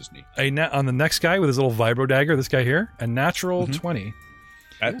 23 misses me. On the next guy with his little vibro dagger, this guy here, a natural 20.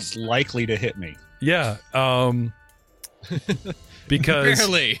 That's likely to hit me. Yeah. Because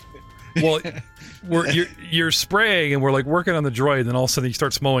barely. Well, you're spraying and we're like working on the droid, and then all of a sudden he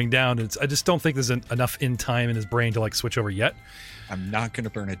starts mowing down. And I just don't think there's enough in time in his brain to like switch over yet. I'm not going to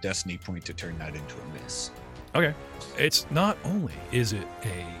burn a destiny point to turn that into a miss. Okay. It's not only is it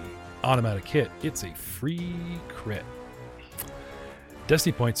a automatic hit, it's a free crit.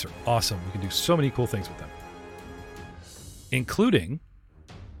 Destiny points are awesome. You can do so many cool things with them, including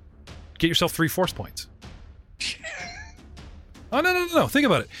get yourself 3 force points. Oh, no. Think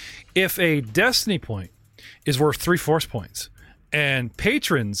about it. If a destiny point is worth 3 force points and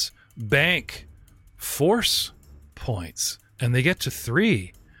patrons bank force points and they get to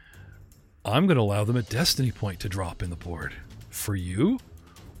 3, I'm going to allow them a destiny point to drop in the board for you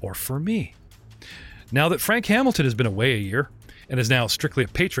or for me. Now that Frank Hamilton has been away a year and is now strictly a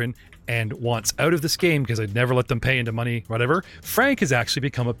patron and wants out of this game because I'd never let them pay into money, whatever, Frank has actually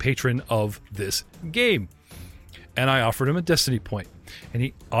become a patron of this game. And I offered him a destiny point. And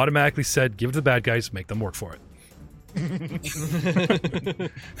he automatically said, give it to the bad guys, make them work for it.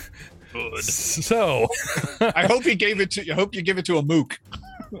 Good. So I hope you give it to a mook.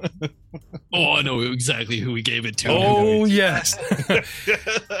 Oh, I know exactly who we gave it to. Oh, yes.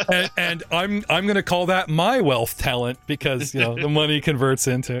 and I'm going to call that my wealth talent because, the money converts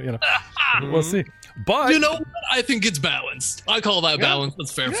into, we'll see. But I think it's balanced. I call that balance.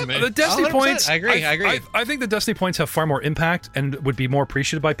 That's fair for me. The Destiny 100%. points. I agree. I think the Destiny points have far more impact and would be more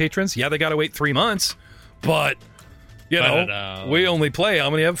appreciated by patrons. Yeah, they got to wait 3 months, but we only play. How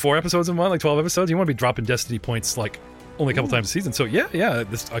many have 4 episodes in one, like 12 episodes? You want to be dropping Destiny points like only a couple times a season. So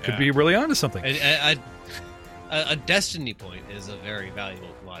I could be really onto something. A Destiny point is a very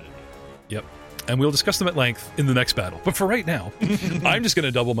valuable commodity. Yep. And we'll discuss them at length in the next battle. But for right now, I'm just going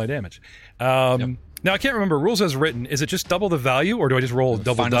to double my damage. Now, I can't remember. Rules as written, is it just double the value, or do I just roll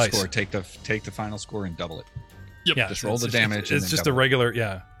double final dice? Score. Take the final score and double it. Yep. Yeah, just roll the damage. It's just a regular,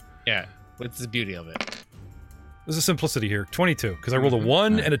 Yeah. What's the beauty of it? There's a simplicity here. 22, because I rolled a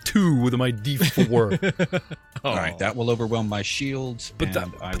 1 and a 2 with my D4. All right, that will overwhelm my shields. But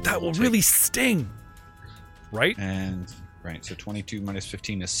that will really sting. Right? Right, so 22 minus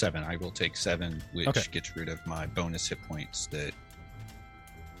 15 is 7. I will take 7, which gets rid of my bonus hit points that...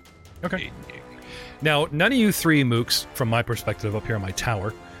 Okay. Now, none of you 3 mooks, from my perspective up here on my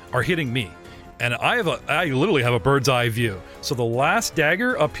tower, are hitting me. And I literally have a bird's eye view. So the last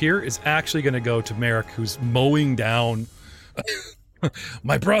dagger up here is actually going to go to Merrick, who's mowing down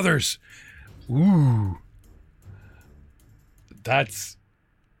my brothers. Ooh. That's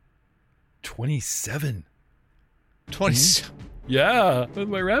 27. 20. Yeah, with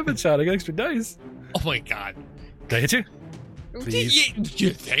my rapid shot, I got extra dice. Oh my god. Did I hit you? Please. You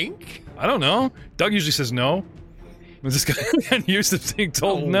think? I don't know. Doug usually says no. I'm just getting used to being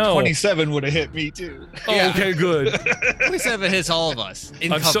told no. 27 would have hit me too. Oh, okay, good. 27 hits all of us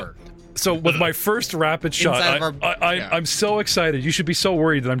in cover. So with my first rapid shot, I'm so excited. You should be so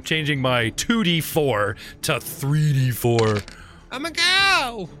worried that I'm changing my 2d4 to 3d4. I'm a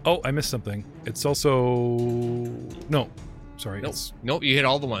go. Oh, I missed something. It's also no. Sorry. Nope. You hit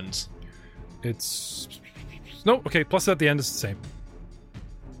all the ones. It's no. Okay. Plus at the end is the same.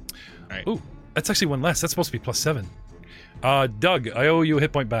 All right. Ooh. That's actually one less. That's supposed to be +7. Doug, I owe you a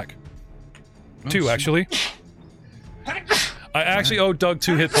hit point back. 2, actually. I actually owe Doug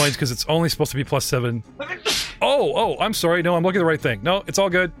 2 hit points because it's only supposed to be +7. Oh, I'm sorry. No, I'm looking at the right thing. No, it's all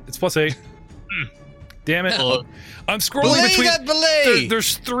good. It's +8. Damn it. I'm scrolling between...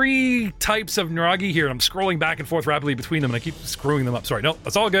 There's 3 types of Nragi here, and I'm scrolling back and forth rapidly between them, and I keep screwing them up. Sorry. No,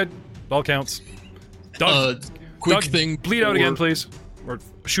 that's all good. All counts. Doug, quick thing. Bleed out again, please. Or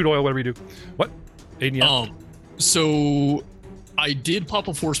shoot oil, whatever you do. What? Aiden, yeah. So I did pop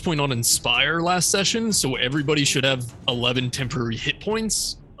a force point on Inspire last session, so everybody should have 11 temporary hit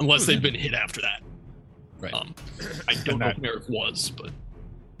points, unless they've been hit after that. Right. I don't know if Merrick was, but...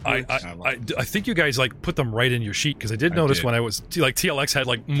 I think you guys like put them right in your sheet, because I did notice when I was like TLX had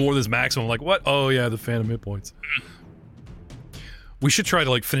like more than his maximum. Like, what? Oh yeah, the Phantom hit points. We should try to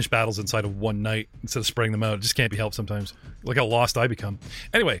like finish battles inside of one night instead of spreading them out. It just can't be helped sometimes. Look how lost I become.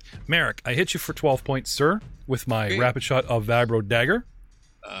 Anyway, Merrick, I hit you for 12 points, sir, with my rapid shot of Vibro Dagger.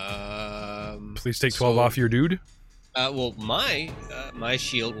 Please take 12 off your dude. Well, my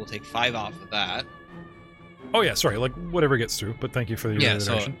shield will take 5 off of that. Oh yeah, sorry, like whatever gets through, but thank you for the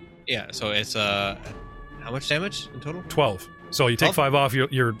reiteration. So it's how much damage in total? 12. So you take 5 off,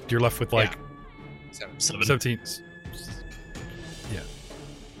 you're left with like 17. Yeah.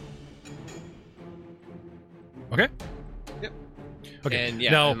 Okay. Yep. Okay. And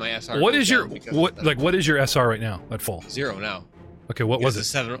now, and my SR what is your what is your SR right now at full? 0 now. Okay, what was it?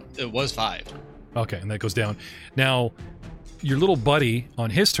 7. It was 5. Okay, and that goes down. Now, your little buddy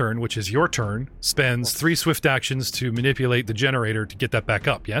on his turn, which is your turn, spends 3 swift actions to manipulate the generator to get that back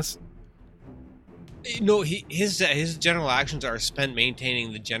up. Yes. No, his general actions are spent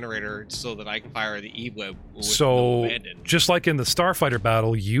maintaining the generator so that I can fire the E-web. So, just like in the Starfighter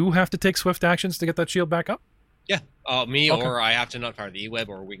battle, you have to take swift actions to get that shield back up? Yeah, or I have to not fire the E-web,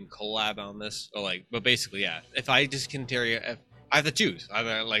 or we can collab on this. Or but basically, yeah. If I just continue, I have to choose.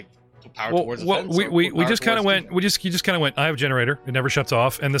 Either power towards defense. We just kind of went. You just kind of went. I have a generator. It never shuts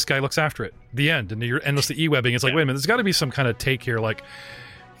off, and this guy looks after it. The end, and you're endlessly E-webbing. It's like, wait a minute. There's got to be some kind of take here. Like,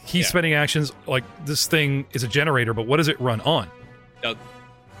 he's spending actions. Like, this thing is a generator, but what does it run on? Doug.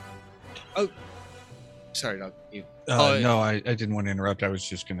 Oh, sorry, Doug. No, I didn't want to interrupt. I was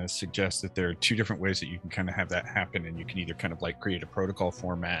just going to suggest that there are 2 different ways that you can kind of have that happen, and you can either kind of like create a protocol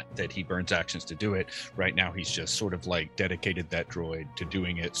format that he burns actions to do it. Right now, he's just sort of like dedicated that droid to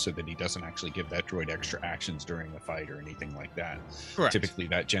doing it so that he doesn't actually give that droid extra actions during the fight or anything like that. Correct. Typically,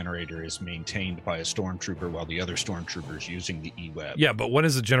 that generator is maintained by a stormtrooper while the other stormtrooper is using the E-web. Yeah, but when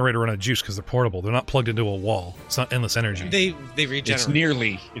does the generator run out of juice? Because they're portable. They're not plugged into a wall. It's not endless energy. They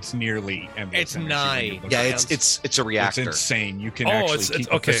regenerate. It's nearly endless. It's nigh. Yeah, it's a reactor. It's insane. You can actually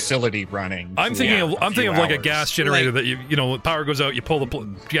keep a facility running. I'm thinking of like a gas generator that you know, power goes out, you pull the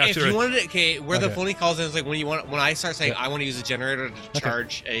gas generator. If you wanted it, the phony calls in is like when I start saying I want to use a generator to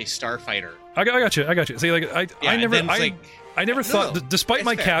charge a starfighter. I got you. See, like I never thought, despite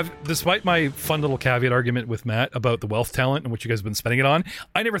my fun little caveat argument with Matt about the wealth talent and what you guys have been spending it on,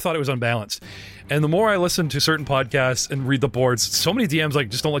 I never thought it was unbalanced. And the more I listen to certain podcasts and read the boards, so many DMs like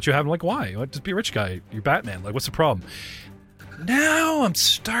just don't let you have them. Like, why? Just be a rich guy. You're Batman. Like, what's the problem? Now I'm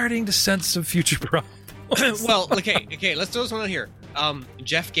starting to sense some future problems. Well, okay. Let's throw this one out here.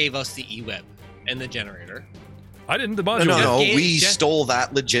 Jeff gave us the E-web and the generator. I didn't. The module. No. We stole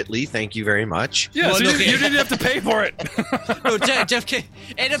that legitly. Thank you very much. Yeah, so you didn't have to pay for it. No, Jeff.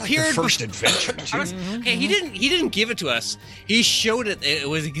 It appeared like first adventure. Hey, he didn't give it to us. He showed it.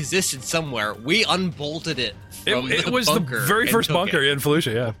 It existed somewhere. We unbolted it. It was the very first bunker in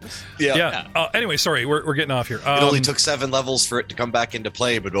Felucia. Yeah. Anyway, sorry, we're getting off here. It only took 7 levels for it to come back into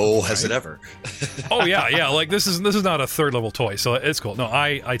play, but has it ever? Oh yeah. Like this is not a 3rd level toy, so it's cool. No,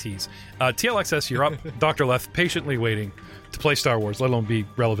 I tease. TLXS, you're up. Dr. Leth, patiently waiting to play Star Wars, let alone be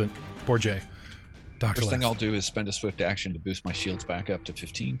relevant. Poor Jay. First thing I'll do is spend a swift action to boost my shields back up to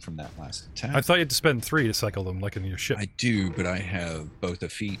 15 from that last attack. I thought you had to spend 3 to cycle them, like in your ship. I do, but I have both a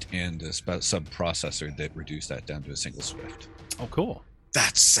feat and a sub-processor that reduce that down to a single swift. Oh, cool.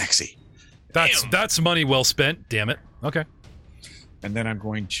 That's sexy. That's money well spent, damn it. Okay. And then I'm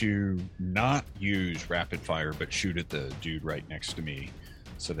going to not use rapid fire, but shoot at the dude right next to me,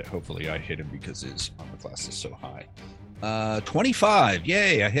 so that hopefully I hit him because his armor class is so high. 25.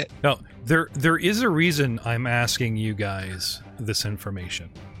 Yay, I hit. No, there is a reason I'm asking you guys this information.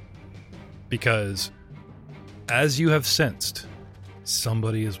 Because as you have sensed,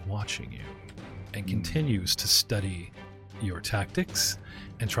 somebody is watching you and continues to study your tactics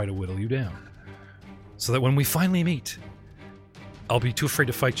and try to whittle you down. So that when we finally meet, I'll be too afraid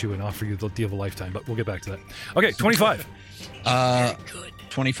to fight you and offer you the deal of a lifetime, but we'll get back to that. Okay, 25.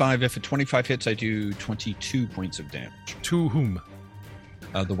 25. If a 25 hits, I do 22 points of damage. To whom?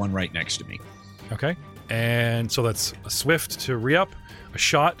 The one right next to me. Okay. And so that's a swift to re-up, a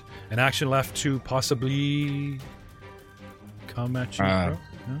shot, an action left to possibly come at you.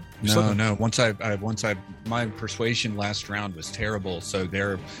 No. Once I my persuasion last round was terrible, so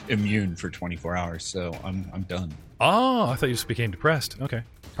they're immune for 24 hours. So I'm done. Oh, I thought you just became depressed. Okay.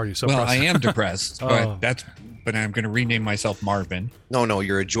 Are you so? Well, I am depressed, but I'm going to rename myself Marvin. No,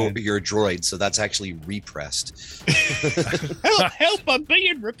 you're a droid, so that's actually repressed. Help! I'm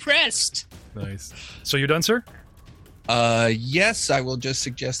being repressed. Nice. So you're done, sir? Yes. I will just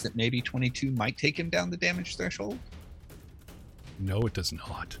suggest that maybe 22 might take him down the damage threshold. No, it does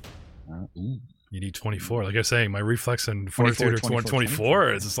not. You need 24. Like I was saying, my reflex and fortitude are 24.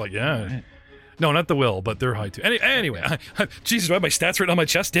 It's just like, yeah. Right. No, not the will, but they're high too. Anyway, Jesus, do I have my stats written on my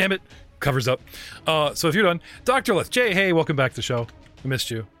chest? Damn it. Covers up. So if you're done, Dr. Lith, Jay, hey, welcome back to the show. I missed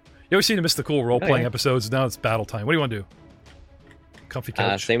you. You always seem to miss the cool role-playing episodes. Now it's battle time. What do you want to do? Comfy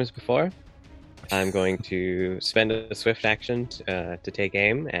couch? Same as before. I'm going to spend a swift action to take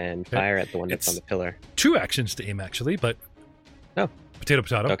aim and fire at the one that's on the pillar. 2 actions to aim, actually, but... Oh. Potato.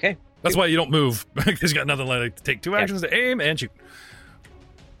 Okay. That's why you don't move, because you got nothing like to take 2 actions to aim and shoot.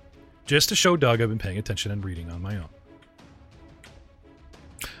 Just to show Doug I've been paying attention and reading on my own.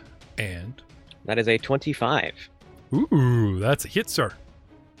 And? That is a 25. Ooh, that's a hit, sir.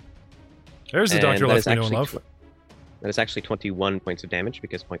 There's the Dr. Left we know and love. That is actually 21 points of damage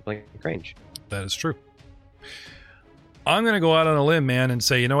because point blank range. That is true. I'm going to go out on a limb, man, and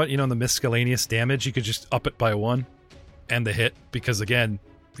say, you know what? You know, the miscellaneous damage, you could just up it by 1 and the hit, because again,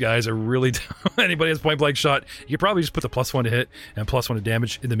 guys are really anybody has point blank shot, you could probably just put the +1 to hit and +1 to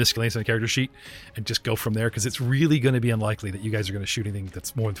damage in the miscellaneous on the character sheet and just go from there, because it's really going to be unlikely that you guys are going to shoot anything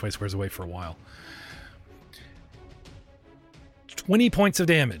that's more than 20 squares away for a while. 20 points of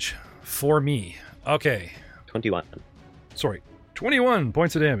damage for me. Okay. 21. Sorry. 21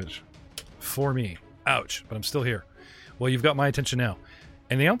 points of damage for me. Ouch, but I'm still here. Well, you've got my attention now.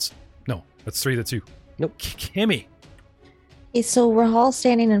 Anything else? No. That's 3, that's you. Nope. Kimmy. Okay, so Rahal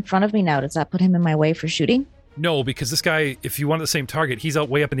standing in front of me now. Does that put him in my way for shooting? No, because this guy, if you want the same target, he's out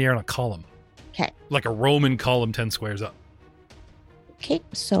way up in the air on a column. Okay. Like a Roman column 10 squares up. Okay,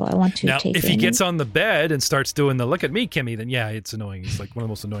 so I want to now, take if he gets on the bed and starts doing the look at me, Kimmy, then yeah, it's annoying. He's like one of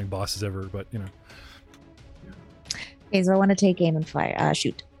the most annoying bosses ever, but you know. Okay, so I want to take aim and fire.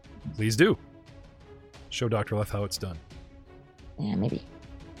 Shoot. Please do. Show Dr. Left how it's done. Yeah, maybe.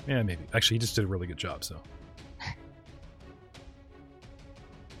 Yeah, maybe. Actually, he just did a really good job, so.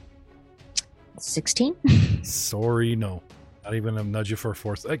 16? Sorry, no. Not even a nudge you for a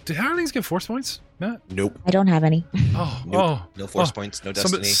force. Like, did Harlings get force points, Matt? Nope. I don't have any. No force points, no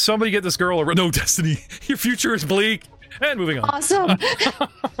destiny. Somebody get this girl no destiny. Your future is bleak. And moving on. Awesome.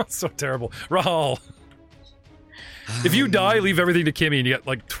 So terrible. Rahal. If you die, leave everything to Kimmy, and you got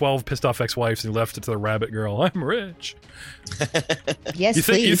like 12 pissed off ex-wives, and you left it to the rabbit girl. I'm rich. Yes,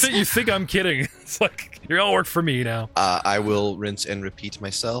 please. You think I'm kidding? It's like, you all work for me now. I will rinse and repeat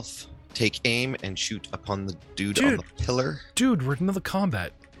myself. Take aim and shoot upon the dude on the pillar. Dude, we're in the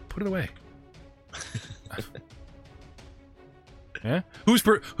combat. Put it away. Yeah? Who?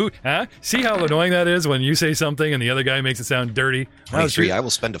 See how annoying that is when you say something and the other guy makes it sound dirty? 23, I will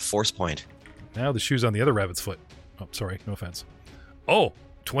spend a force point. Now the shoe's on the other rabbit's foot. Oh, sorry, no offense. Oh,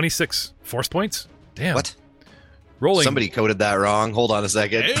 26 force points? Damn. What? Rolling. Somebody coded that wrong. Hold on a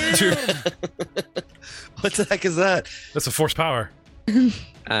second. What the heck is that? That's a force power.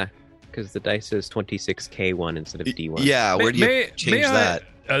 Because the dice is 26K1 instead of D1. Yeah, where do you change that?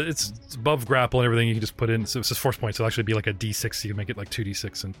 It's above grapple and everything. You can just put in, so it's just force points. It'll actually be like a D6, so you can make it like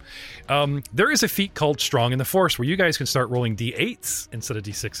 2D6. And there is a feat called Strong in the Force, where you guys can start rolling D8s instead of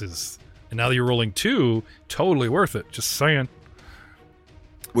D6s. And now that you're rolling 2, totally worth it. Just saying.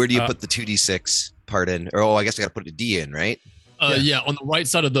 Where do you put the 2D6 part in? Or, I guess I got to put a D in, right? Yeah, on the right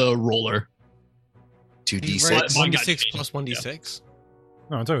side of the roller. 2D6? 1D6 plus 1D6? Yeah.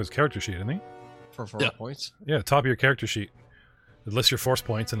 No, I'm talking about his character sheet, isn't he? For 4 points? Yeah, top of your character sheet. It lists your force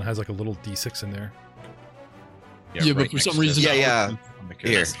points and it has like a little D6 in there. Yeah, but for some reason... Yeah.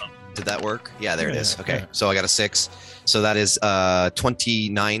 Here. Did that work? Yeah, there it is. Okay, so I got a 6. So that is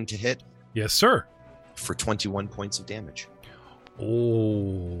 29 to hit. Yes, sir. For 21 points of damage.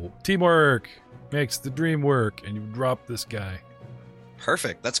 Oh, teamwork makes the dream work, and you drop this guy.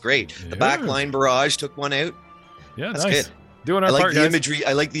 Perfect. That's great. The backline barrage took one out. Yeah, that's nice. Good. Doing our part, the guys. imagery.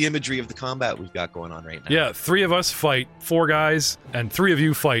 I like the imagery of the combat we've got going on right now. Yeah, 3 of us fight 4 guys, and 3 of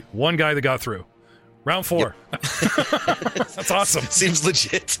you fight 1 guy that got through. Round 4. Yep. That's awesome. Seems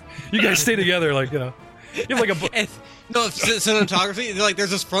legit. You guys stay together, like, you know. You have like a no cinematography. Like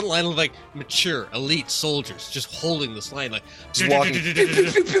there's this front line of like mature elite soldiers just holding this line, like just walking, and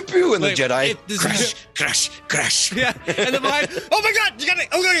the Jedi crash. Yeah, and then behind, oh my God, you gotta,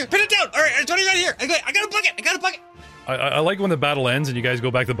 pin it down. All right, it's right here. I got a bucket. I like when the battle ends and you guys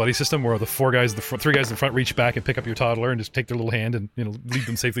go back to the buddy system where the three guys in the front reach back and pick up your toddler and just take their little hand and lead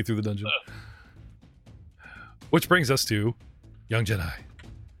them safely through the dungeon. Which brings us to Young Jedi.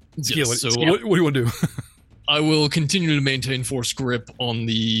 Yes, what do you want to do? I will continue to maintain force grip on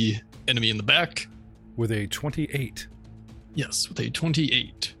the enemy in the back. With a 28. Yes, with a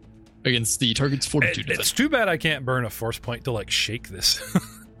 28 against the target's fortitude. It's too bad I can't burn a force point to like shake this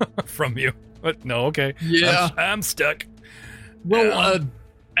from you. But no, okay. Yeah. I'm stuck. Well,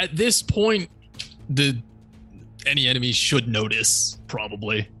 at this point, any enemy should notice,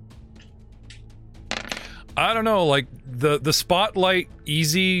 probably. I don't know, like the Spotlight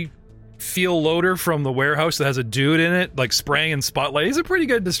Easy Feel loader from the warehouse that has a dude in it, like spraying in Spotlight. He's a pretty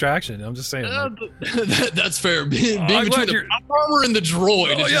good distraction. I'm just saying. That's fair. Being between the armor and the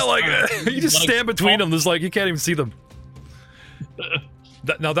droid. Oh, yeah, like you just stand between them. There's like you can't even see them.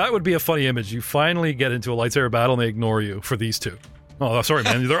 Now that would be a funny image. You finally get into a lightsaber battle and they ignore you for these two. Oh, sorry,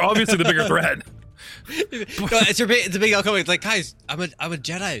 man. They're obviously the bigger threat. It's a big outcome. It's like, guys, I'm a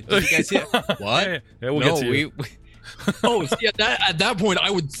Jedi. Did you guys see it? What? Yeah, we'll get to you. Oh, see, at that point, I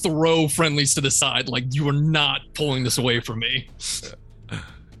would throw friendlies to the side. Like, you are not pulling this away from me.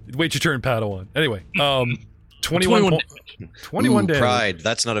 Wait your turn, Padawan. Anyway, 21 damage. Pride.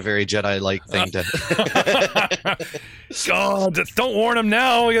 That's not a very Jedi-like thing to... God, don't warn him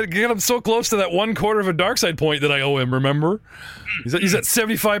now. I gotta get him so close to that 1/4 of a dark side point that I owe him, remember? He's at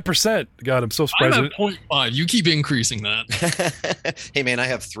 75%. God, I'm so surprised. I'm at 0.5. You keep increasing that. Hey, man, I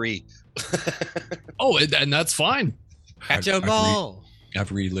have 3. Oh, and that's fine. Catch them all.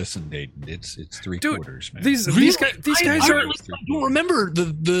 I've re-listened, Aiden. It's 3/4, man. These guys are... I don't remember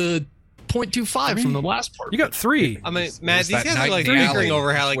the 0.25 from the last part. You got 3. I mean, Matt, these guys are like bickering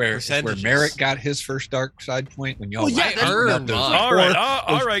over how like percentages. Where Merrick got his first dark side point when y'all. All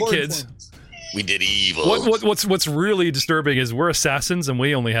right, kids. We did evil. What's really disturbing is we're assassins and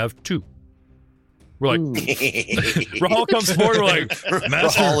we only have 2. We're like, Rahal comes forward. We're like,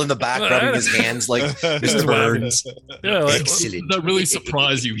 Rahal in the back rubbing his hands like Mr. Burns. Yeah, like, excellent. That really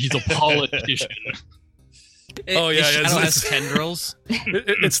surprised you. He's a politician. Shadow has tendrils.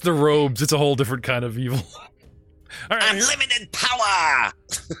 It's the robes. It's a whole different kind of evil. All right. Unlimited power.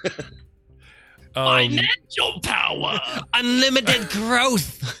 Financial power. Unlimited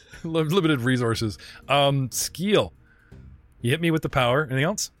growth. Limited resources. Skeel. You hit me with the power. Anything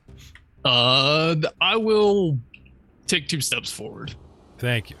else? I will take 2 steps forward.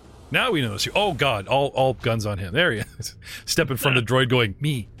 Thank you. Now we notice you. Oh God! All guns on him. There he is. Stepping from the droid, going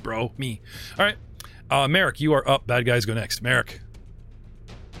me, bro, me. All right. Merrick, you are up. Bad guys go next. Merrick.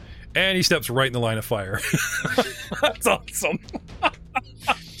 And he steps right in the line of fire. That's awesome.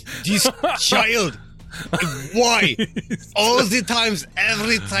 This child. Why? All the times,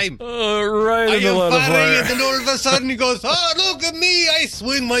 every time. Right in the line of fire. And then all of a sudden he goes, oh, look at me. I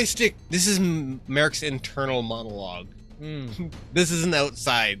swing my stick. This is Merrick's internal monologue. This isn't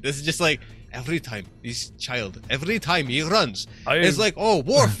outside. This is just like, every time every time he runs, it's like, oh,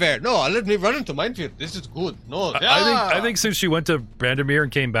 warfare. No, let me run into minefield. This is good. No, I think since you went to Brandomir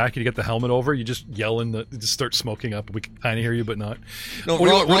and came back and you get the helmet over, you just yell just start smoking up. We can kind of hear you, but not. No, what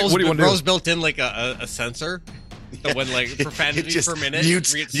do you want to do? Rose built in like a sensor. So when like profanity per minute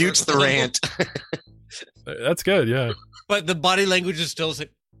mutes the rant. That's good, yeah. But the body language is still like,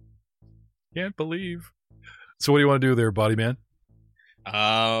 can't believe. So what do you want to do there, body man?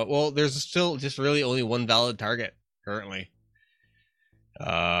 Well, there's still just really only one valid target currently.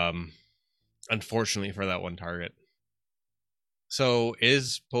 Unfortunately for that one target. So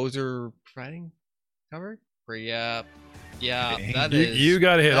is Poser providing cover? Yeah, that is. You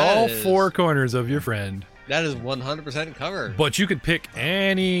got to hit all 4 corners of your friend. That is 100% cover. But you could pick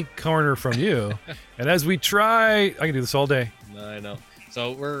any corner from you. And as we try, I can do this all day. I know.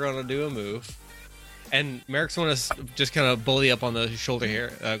 So we're gonna do a move. And Merrick's going to just kind of bully up on the shoulder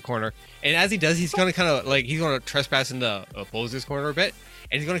here corner. And as he does, he's going to kind of like, he's going to trespass into Poser's corner a bit.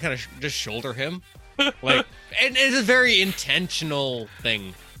 And he's going to kind of just shoulder him. Like, and it's a very intentional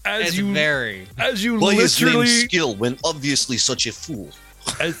thing. As you Why literally his skill when obviously such a fool.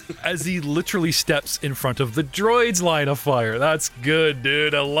 as he literally steps in front of the droid's line of fire. That's good,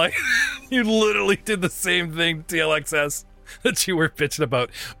 dude. I like you literally did the same thing, TLXS. That you were bitching about.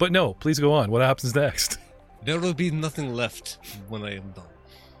 But no, please go on. What happens next? There will be nothing left when I am done.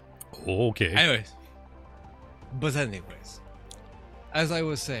 Okay. Anyways, as I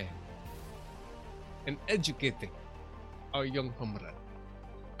was saying, and educating our young comrade.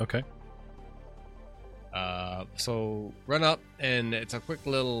 Okay. So run up, and it's a quick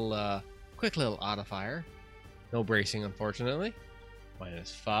little auto fire. No bracing, unfortunately.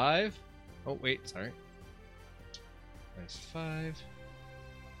 -5. Oh wait, sorry. -5.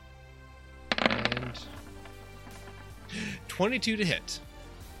 And 22 to hit.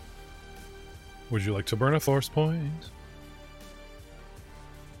 Would you like to burn a force point?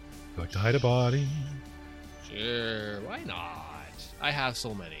 Would you like to hide a body? Sure, why not? I have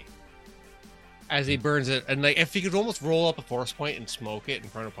so many. As he burns it, and like if he could almost roll up a force point and smoke it in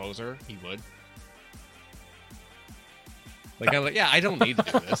front of Poser, he would. Like I'm like, yeah, I don't need to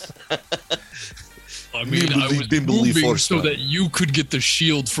do this. I mean, I was moving so that you could get the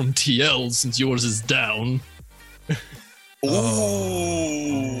shield from TL since yours is down. Oh,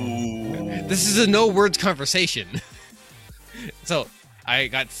 this is a no words conversation. So I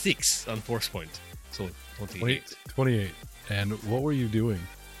got 6 on force point. So 28. 28. And what were you doing?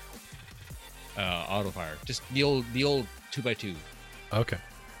 Auto fire. Just the old 2x2. Okay.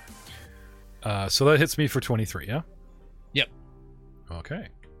 So that hits me for 23, yeah? Yep. Okay.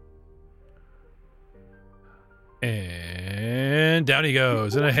 And down he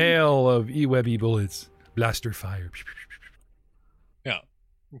goes in a hail of E-Webby bullets. Blaster fire. Yeah.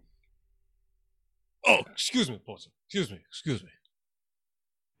 Oh, excuse me, Poser. Excuse me.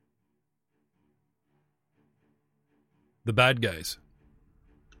 The bad guys.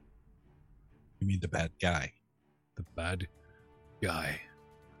 You mean the bad guy? The bad guy.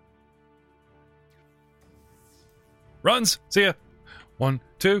 Runs. See ya. 1,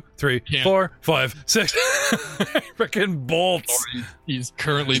 2, 3, 4, 5, 6. Freaking bolts. He's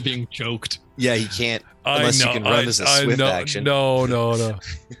currently being choked. Yeah, he can't. Unless you can run as a swift action. No.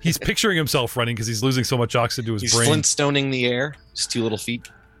 He's picturing himself running because he's losing so much oxygen to his brain. He's Flintstoning the air. His 2 little feet.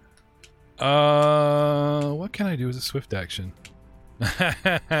 What can I do as a swift action?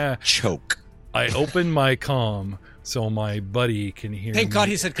 Choke. I open my comm so my buddy can hear. Thank God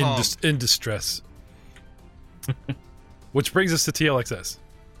he said comm. In distress. Which brings us to TLXS.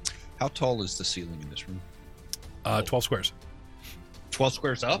 How tall is the ceiling in this room? 12 squares. 12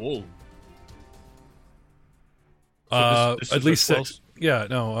 squares up? Whoa. This at least 6. Yeah,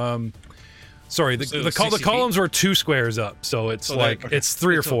 no. Sorry, the columns were 2 squares up, so it's it's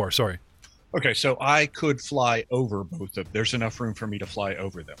 3 or 4. Sorry. Okay, so I could fly over both of. There's enough room for me to fly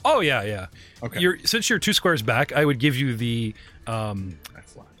over them. Oh yeah. Okay. Since you're 2 squares back, I would give you the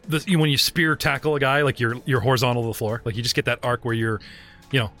when you spear tackle a guy, like you're horizontal to the floor, like you just get that arc where you're,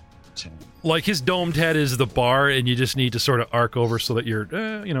 like his domed head is the bar, and you just need to sort of arc over so that you're,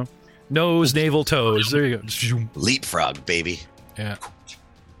 nose, navel, toes. There you go. Leapfrog, baby. Yeah.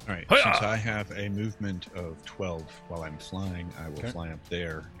 All right. Since I have a movement of 12 while I'm flying, I will fly up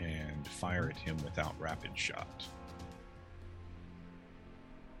there and fire at him without rapid shot.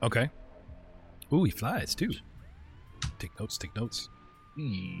 Okay. Ooh, he flies too. Take notes.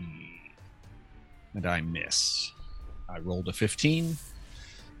 And I miss. I rolled a 15,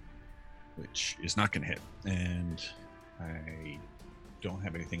 which is not going to hit. And I don't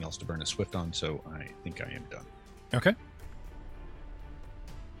have anything else to burn a swift on, so I think I am done. Okay.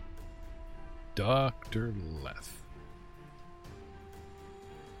 Dr. Leth.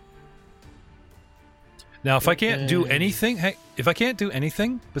 Now, if I can't do anything,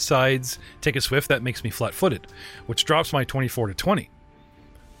 besides take a swift, that makes me flat-footed, which drops my 24 to 20.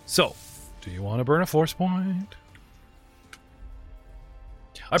 So, do you want to burn a force point?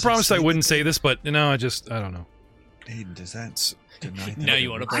 I promised I wouldn't say this, but I don't know. Aiden, does that deny that? Now you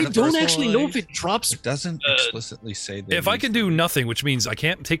want to burn a force point? I don't actually know if it drops. It doesn't explicitly say that. If I can do nothing, which means I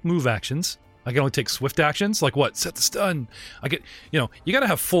can't take move actions, I can only take swift actions. Like what? Set the stun. I get, you got to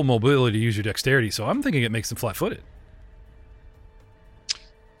have full mobility to use your dexterity. So I'm thinking it makes them flat-footed.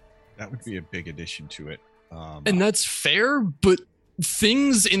 That would be a big addition to it. And that's fair, but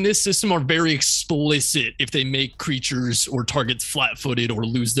things in this system are very explicit if they make creatures or targets flat-footed or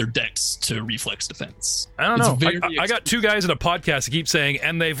lose their dex to reflex defense. I don't know. I got 2 guys in a podcast that keep saying,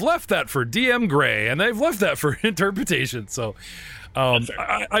 and they've left that for DM Gray, and they've left that for interpretation. So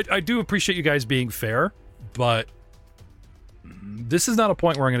I do appreciate you guys being fair, but this is not a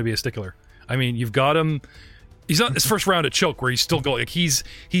point where I'm going to be a stickler. I mean, you've got him. He's not his first round of choke where he's still going. Like he's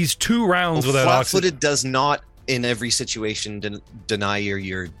 2 rounds without oxygen. Flat-footed does not, in every situation, deny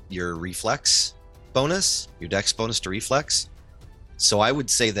your reflex bonus, your dex bonus to reflex. So I would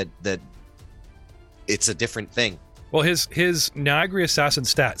say that it's a different thing. Well, his Niagara Assassin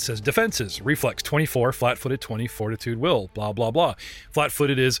stat says defenses, reflex 24, flat-footed 20, fortitude will, blah, blah, blah.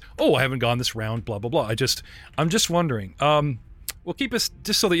 Flat-footed is, I haven't gone this round, blah, blah, blah. I'm just wondering. we'll keep us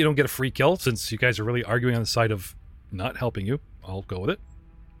just so that you don't get a free kill, since you guys are really arguing on the side of not helping you. I'll go with it.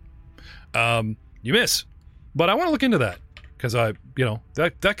 You miss, but I want to look into that because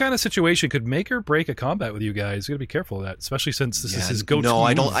that kind of situation could make or break a combat with you guys. You got to be careful of that, especially since this is his go-to. No,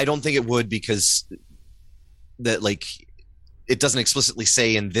 I don't think it would, because that it doesn't explicitly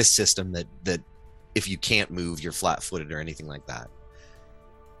say in this system that if you can't move, you're flat-footed or anything like that.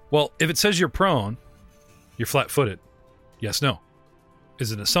 Well, if it says you're prone, you're flat-footed. Yes, no,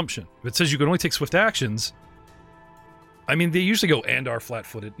 is an assumption. If it says you can only take swift actions, I mean, they usually go and are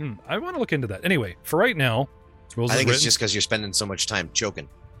flat-footed. I want to look into that. Anyway, for right now, I think it's just because you're spending so much time choking.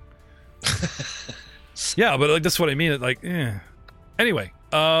 Yeah, but that's what I mean. Anyway,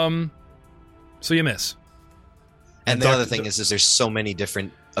 so you miss. And the other thing is there's so many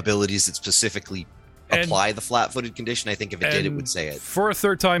different abilities that specifically apply the flat-footed condition. I think if it did, it would say it. For a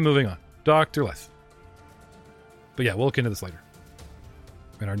third time, moving on. Dr. Leth. But yeah, we'll look into this later.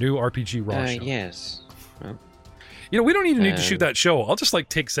 In our new RPG Raw show. Yes. Well, we don't even need to shoot that show. I'll just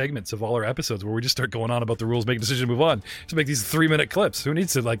take segments of all our episodes where we just start going on about the rules, make a decision, move on. To make these 3-minute clips. Who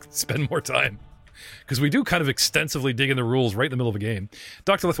needs to spend more time? Because we do kind of extensively dig into rules right in the middle of a game.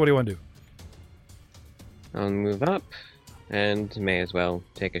 Dr. Leth, what do you want to do? I'll move up and may as well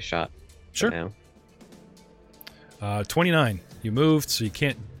take a shot. Sure. Now. 29. You moved, so you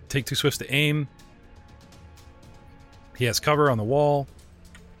can't take 2 swifts to aim. He has cover on the wall.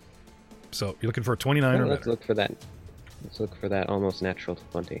 So you're looking for a 29 or let's better. Look for that. Let's look for that almost natural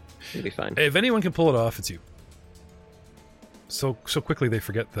 20. It'll be fine. If anyone can pull it off, it's you. So quickly they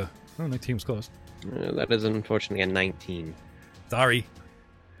forget 19 was close. That is unfortunately a 19. Sorry.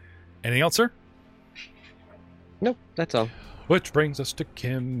 Anything else, sir? Nope, that's all. Which brings us to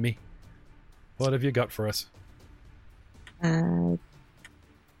Kimmy. What have you got for us?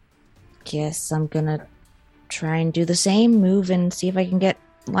 Guess I'm gonna try and do the same, move and see if I can get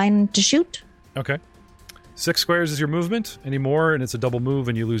line to shoot. Okay. 6 squares is your movement. Any more, and it's a double move,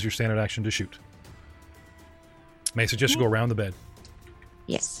 and you lose your standard action to shoot. May I suggest you go around the bed?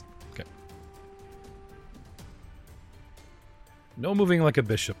 Yes. Okay. No moving like a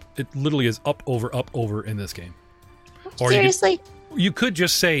bishop. It literally is up, over in this game. Or Seriously? You could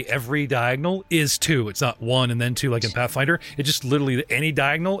just say every diagonal is 2. It's not 1 and then 2 like in Pathfinder. It just literally, any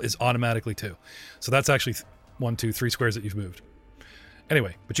diagonal is automatically 2. So that's actually 1, 2, 3 squares that you've moved.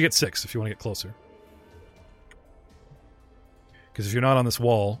 Anyway, but you get 6 if you want to get closer. Because if you're not on this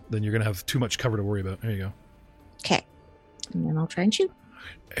wall, then you're going to have too much cover to worry about. There you go. Okay. And then I'll try and shoot.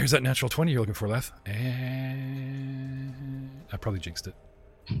 Here's that natural 20 you're looking for, Leth. And I probably jinxed it.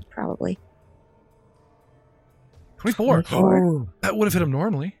 Probably. 24. Oh, that would have hit him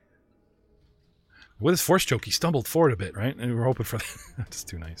normally. With his force choke, he stumbled forward a bit, right? And we were hoping for that. That's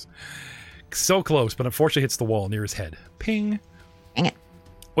too nice. So close, but unfortunately hits the wall near his head. Ping. Dang it.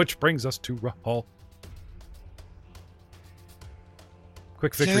 Which brings us to Rahal.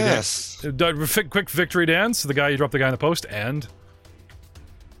 Quick victory Yes. dance. Quick victory dance. The guy, you drop the guy in the post, and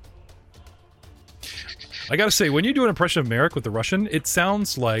I gotta say, when you do an impression of Merrick with the Russian, it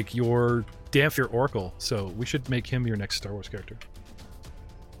sounds like you're Damphir Oracle. So we should make him your next Star Wars character.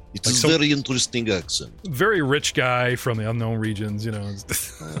 It's a very interesting accent. Very rich guy from the unknown regions,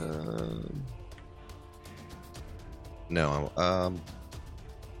 No.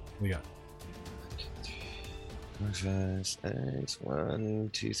 We got 1,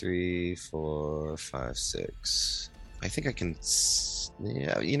 2, 3, 4, 5, 6. I think I can.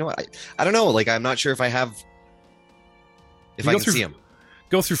 Yeah, you know what? I don't know. I'm not sure if I have. If I can see him.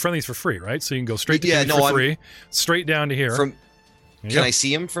 Go through friendlies for free, right? So you can go straight to for free, straight down to here. Can I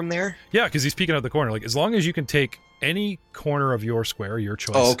see him from there? Yeah, because he's peeking out the corner. As long as you can take any corner of your square, your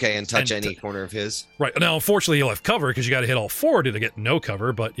choice. Oh, okay, and touch any corner of his. Right. Now, unfortunately, he'll have cover because you got to hit all 4 to get no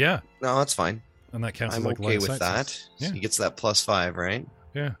cover, but yeah. No, that's fine. And that counts I'm as okay with that. Yeah. So he gets that +5, right?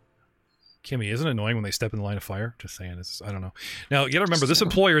 Yeah. Kimmy, isn't it annoying when they step in the line of fire? Just saying. I don't know. Now, you got to remember, this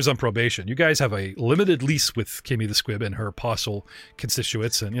employer is on probation. You guys have a limited lease with Kimmy the Squib and her apostle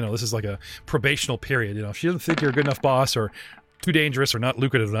constituents, and, this is like a probational period. If she doesn't think you're a good enough boss or too dangerous or not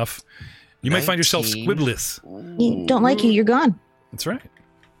lucrative enough, you might find yourself squibless. You don't like you, you're gone. That's right.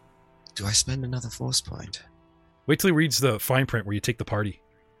 Do I spend another force point? Wait till he reads the fine print where you take the party,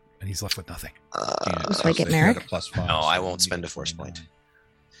 and he's left with nothing. So I get Merrick? +5, no, I won't spend a force point.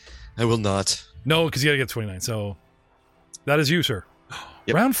 I will not. No, because you got to get 29. So that is you, sir.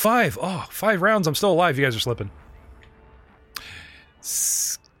 Yep. Round 5. Oh, 5 rounds. I'm still alive. You guys are slipping.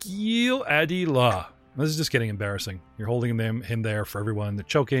 Skill Adila. This is just getting embarrassing. You're holding him there for everyone. They're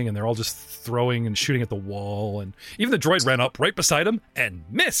choking, and they're all just throwing and shooting at the wall. And even the droid ran up right beside him and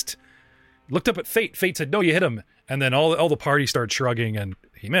missed. looked up at Fate. Fate said, no, you hit him. And then all the party started shrugging, and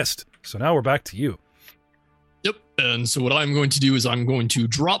he missed. So now we're back to you. Yep. And so what I'm going to do is I'm going to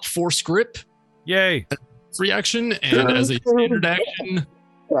drop Force Grip. Yay. Free action. And as a standard action,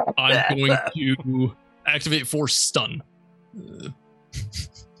 I'm going to activate Force Stun.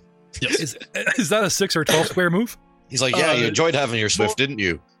 Yes. Is that a 6 or 12 square move? He's like, yeah, you enjoyed having your Swift, didn't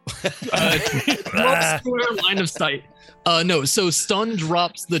you? 12 square line of sight. No, so stun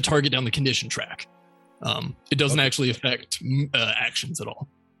drops the target down the condition track. It doesn't actually affect actions at all.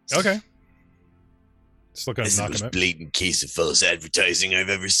 Okay. Still gonna This is the knock most him out. blatant case of false advertising I've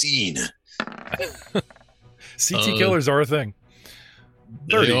ever seen. CT killers are a thing.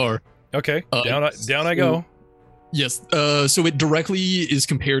 30. They are. Okay, down I go. Yes. So it directly is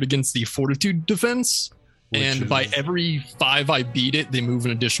compared against the Fortitude defense. And by every 5 I beat it, they move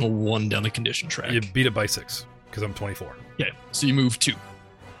an additional 1 down the condition track. You beat it by 6, because I'm 24. Yeah, so you move 2.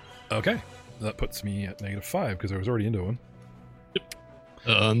 Okay. That puts me at -5, because I was already into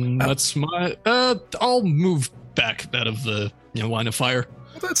one. That's my... I'll move back out of the line of fire.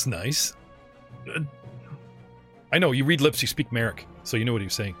 Well, that's nice. I know, you read lips, you speak Merrick, so you know what he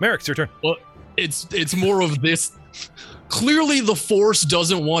was saying. Merrick, it's your turn. Well, it's more of this... Clearly, the Force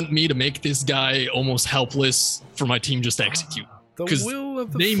doesn't want me to make this guy almost helpless for my team just to execute. The will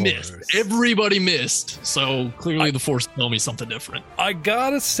of the they Force. missed. Everybody missed. So clearly the Force told me something different. I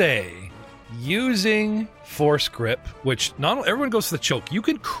gotta say, using Force Grip, which not everyone goes for the choke, you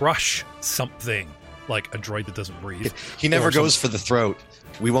can crush something like a droid that doesn't breathe. He never goes for the throat.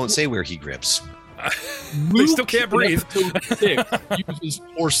 We won't say where he grips. They still can't breathe. Uses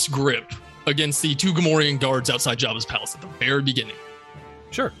Force Grip against the 2 Gamorrean guards outside Jabba's palace at the very beginning.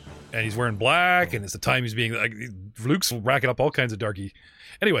 Sure. And he's wearing black, and it's the time he's being like Luke's racking up all kinds of darky.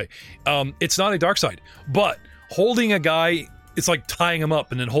 Anyway, it's not a dark side, but holding a guy, it's like tying him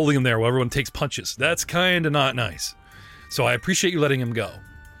up and then holding him there while everyone takes punches. That's kind of not nice. So I appreciate you letting him go.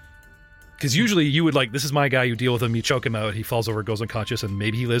 Because usually you would this is my guy, you deal with him, you choke him out, he falls over, goes unconscious, and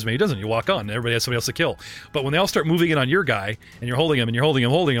maybe he lives, maybe he doesn't. You walk on, and everybody has somebody else to kill. But when they all start moving in on your guy, and you're holding him, and you're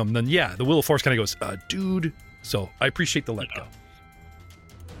holding him, then yeah, the Will of Force kind of goes, dude. So I appreciate the let go.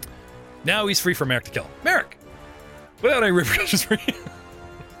 Now he's free for Merrick to kill. Merrick! Without any repercussions for you.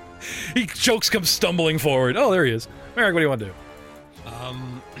 He chokes, comes stumbling forward. Oh, there he is. Merrick, what do you want to do?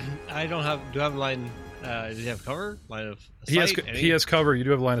 I don't have... Do I have line... does he have cover? Line of sight? He has cover. You do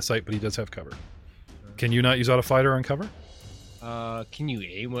have line of sight, but he does have cover. Can you not use auto fighter on cover? Can you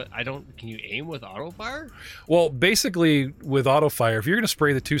aim with... Can you aim with auto fire? Well, basically, with auto fire, if you're going to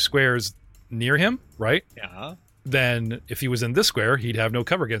spray the 2 squares near him, right? Yeah. Then if he was in this square, he'd have no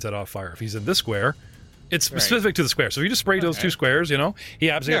cover against that auto fire. If he's in this square, it's specific to the square. So if you just spray those 2 squares, he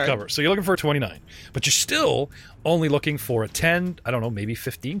absolutely has cover. So you're looking for a 29. But you're still only looking for a 10, I don't know, maybe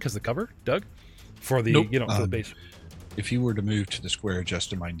 15 because the cover, Doug? For the, for the base. If you were to move to the square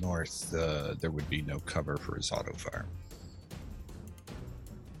just to my north, there would be no cover for his auto fire.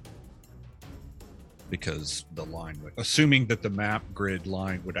 Because the line would, assuming that the map grid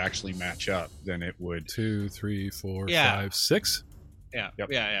line would actually match up, then it would 2, 3, 4, Yeah. 5, 6. Yeah. Yep.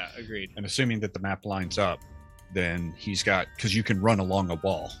 Yeah. Agreed. And assuming that the map lines up, then he's got, because you can run along a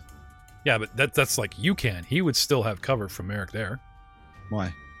wall. Yeah, but that's like you can. He would still have cover from Merrick there.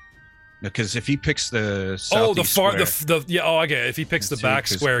 Why? Because if he picks the Oh, the southeast far square, I get it. If he picks the back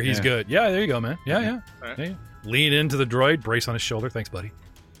square, he's good. Yeah, there you go, man. Yeah. Right. Yeah. Lean into the droid, brace on his shoulder. Thanks, buddy.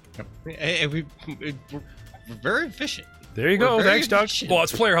 Hey, we're very efficient. There you go. We're very Thanks, Doug. efficient. Well,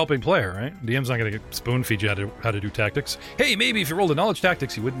 it's player helping player, right? DM's not going to spoon feed you how to do tactics. Hey, maybe if you rolled a knowledge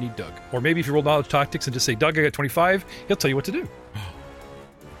tactics, you wouldn't need Doug. Or maybe if you rolled knowledge tactics and just say, Doug, I got 25, he'll tell you what to do.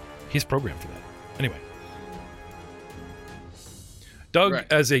 He's programmed for that. Anyway. Doug,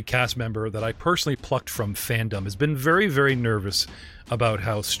 as a cast member that I personally plucked from fandom, has been very, very nervous about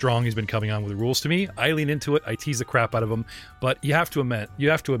how strong he's been coming on with the rules to me. I lean into it. I tease the crap out of him. But you have to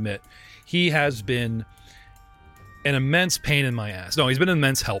admit, he has been an immense pain in my ass. No, he's been an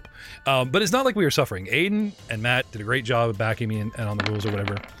immense help. But it's not like we were suffering. Aiden and Matt did a great job of backing me and on the rules or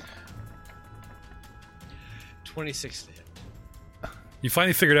whatever. 26 to hit. You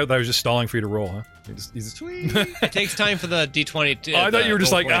finally figured out that I was just stalling for you to roll, huh? Sweet. It takes time for the D20 to... I thought you were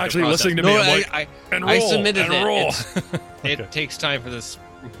just like actually listening to me. No, I submitted and roll. It takes time for this.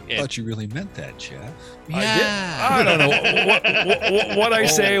 I thought you really meant that, Jeff. Yeah. I don't know. What I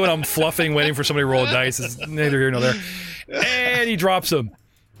say when I'm fluffing, waiting for somebody to roll a dice is neither here nor there. And he drops him.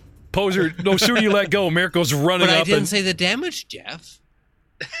 Poser, no sooner you let go, Merrick goes running but up. I didn't say the damage, Jeff.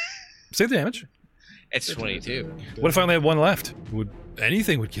 Say the damage. It's 22. What if I only had 1 left?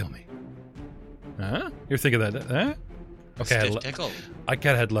 Anything would kill me. Huh? You're thinking that, huh? Okay, tickle. I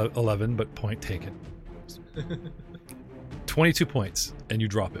had 11, but point taken. 22 points, and you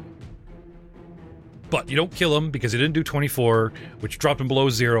drop him. But you don't kill him because he didn't do 24, which dropped him below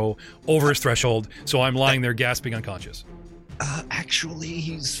 0, over his threshold, so I'm lying there gasping unconscious. Actually,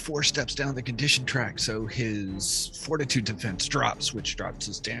 he's 4 steps down the condition track, so his fortitude defense drops, which drops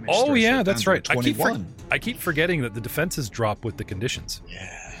his damage. Oh, yeah, that's right. I keep forgetting that the defenses drop with the conditions.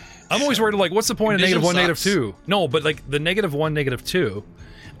 Yeah. I'm always worried, like, what's the point of -1, -2? No, but, like, the -1, -2,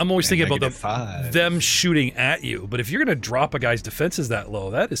 I'm always thinking about them shooting at you. But if you're going to drop a guy's defenses that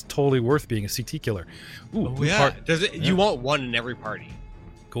low, that is totally worth being a CT killer. Ooh, You want one in every party.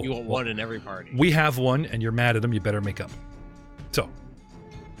 Cool. You want one in every party. We have one, and you're mad at him. You better make up. So,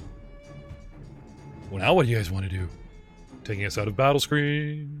 well, now what do you guys want to do? Taking us out of battle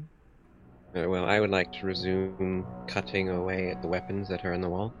screen? Well, I would like to resume cutting away at the weapons that are on the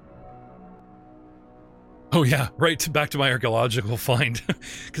wall. Oh yeah, right, back to my archaeological find.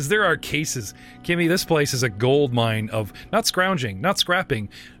 Because there are cases. Kimmy, this place is a gold mine of, not scrounging, not scrapping,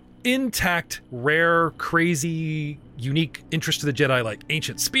 intact, rare, crazy, unique interest to the Jedi, like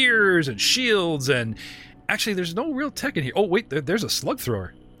ancient spears and shields, and actually there's no real tech in here. Oh wait, there's a slug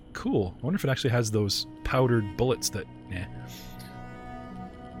thrower. Cool. I wonder if it actually has those powdered bullets that,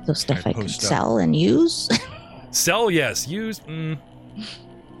 So stuff I could sell and use? Sell, yes. Use,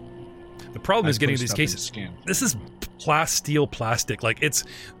 The problem is getting these cases. This is steel plastic. Like, it's...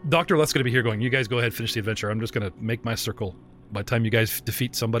 Dr. Lett's going to be here going, you guys go ahead, finish the adventure. I'm just going to make my circle. By the time you guys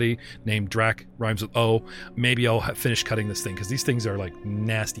defeat somebody named Drac, rhymes with O, maybe I'll finish cutting this thing, because these things are, like,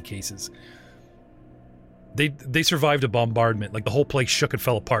 nasty cases. They survived a bombardment. Like, the whole place shook and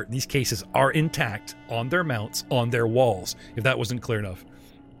fell apart. These cases are intact on their mounts, on their walls, if that wasn't clear enough.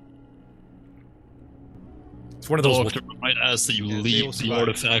 It's one of those. Doctor, I might ask that you leave the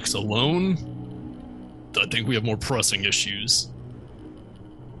artifacts alone. I think we have more pressing issues.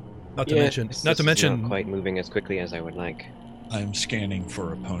 Not to mention, not quite moving as quickly as I would like. I'm scanning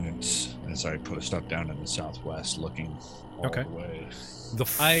for opponents as I post up down in the southwest, looking all the way.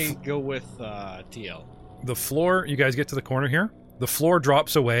 I go with TL. The floor, you guys get to the corner here. The floor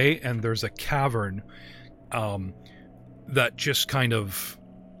drops away, and there's a cavern that just kind of...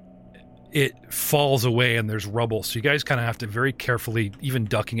 It falls away and there's rubble. So you guys kind of have to very carefully, even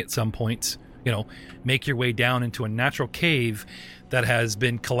ducking at some points, make your way down into a natural cave that has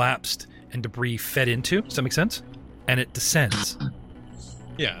been collapsed and debris fed into. Does that make sense? And it descends.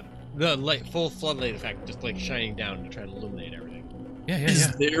 Yeah. The full floodlight effect, just like shining down to try to illuminate everything. Yeah.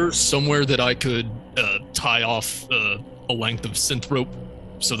 Is there somewhere that I could tie off a length of synth rope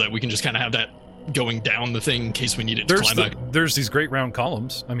so that we can just kind of have that going down the thing in case we need it to climb back? There's these great round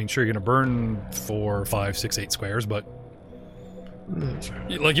columns. I mean, sure, you're going to burn 4, 5, 6, 8 squares, but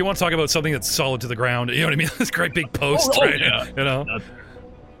like, you want to talk about something that's solid to the ground, you know what I mean? This great big post, right? Yeah.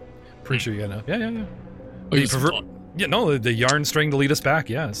 Pretty sure you got enough. Yeah. The yarn string to lead us back.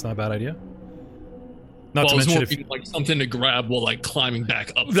 Yeah, it's not a bad idea. Not to mention if like something to grab while like climbing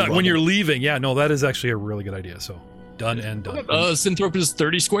back up. When you're leaving, that is actually a really good idea. So. Done and done. Synthrope is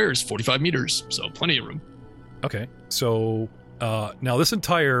 30 squares, 45 meters, so plenty of room. Okay, so now this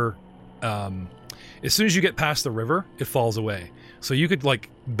entire... as soon as you get past the river, it falls away. So you could, like,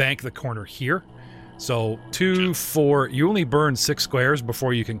 bank the corner here. So 2, 4... You only burn 6 squares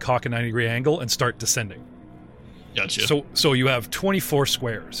before you can cock a 90-degree angle and start descending. Gotcha. So you have 24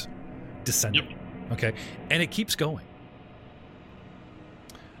 squares descending. Yep. Okay, and it keeps going.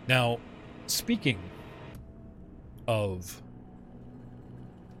 Now, speaking of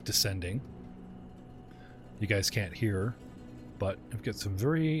descending, you guys can't hear, but I've got some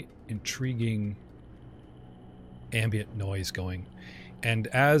very intriguing ambient noise going. And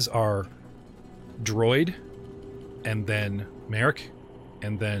as our droid and then Merrick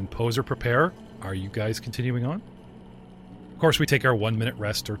and then Poser prepare, are you guys continuing on? Of course, we take our 1-minute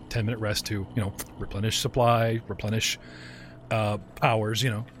rest or 10-minute rest to, replenish supply, replenish powers,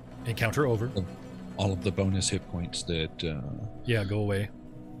 encounter over. All of the bonus hit points that go away.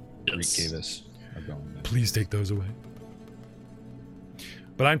 Reek gave us are going. Please take those away.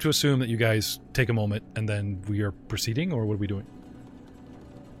 But I'm to assume that you guys take a moment and then we are proceeding, or what are we doing?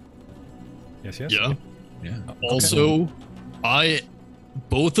 Yes. Yeah. Also,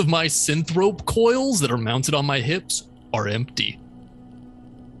 both of my synth rope coils that are mounted on my hips are empty.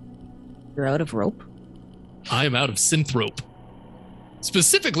 You're out of rope? I am out of synth rope.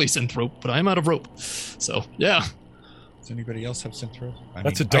 Specifically synth rope, but I'm out of rope. So, yeah. Does anybody else have synth rope?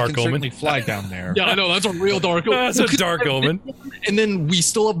 That's a dark omen. Certainly fly down there. Yeah, I know, that's a real dark omen. That's a dark omen. And then we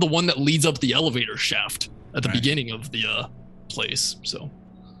still have the one that leads up the elevator shaft at the beginning of the place. So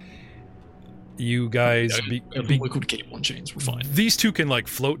you guys liquid cable and chains. We're fine. These two can like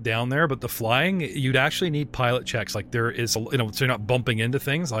float down there, but the flying, you'd actually need pilot checks. Like there is, so you're not bumping into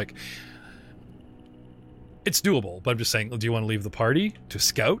things. Like it's doable, but I'm just saying, do you want to leave the party to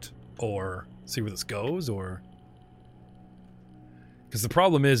scout or see where this goes, or? Because the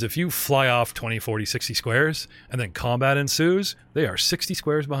problem is, if you fly off 20, 40, 60 squares, and then combat ensues, they are 60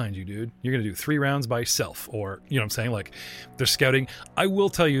 squares behind you, dude. You're going to do 3 rounds by yourself, or, you know what I'm saying? Like, they're scouting. I will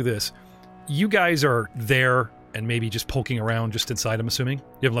tell you this. You guys are there and maybe just poking around just inside, I'm assuming.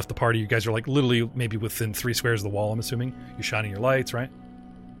 You haven't left the party. You guys are, like, literally maybe within 3 squares of the wall, I'm assuming. You're shining your lights, right?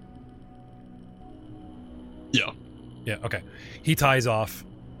 Yeah. Yeah, okay. He ties off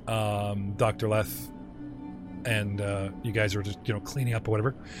Dr. Leth, and you guys are just, cleaning up or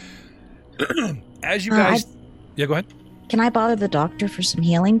whatever. As you guys... Yeah, go ahead. Can I bother the doctor for some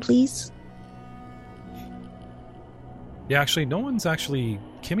healing, please? Yeah, actually, no one's actually...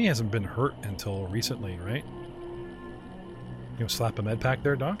 Kimmy hasn't been hurt until recently, right? You want to slap a med pack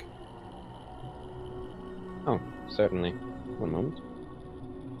there, Doc? Oh, certainly. One moment.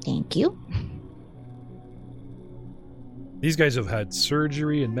 Thank you. These guys have had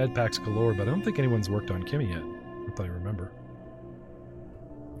surgery and med packs galore, but I don't think anyone's worked on Kimmy yet. If I remember.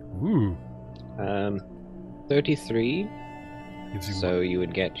 Ooh. 33. So you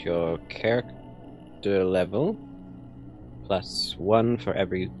would get your character level plus 1 for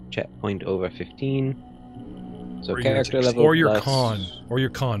every checkpoint over 15. So character level or your plus... con. Or your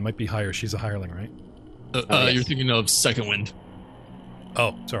con might be higher. She's a hireling, right? Yes. You're thinking of second wind.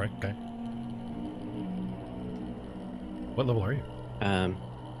 Oh, sorry. Okay. What level are you?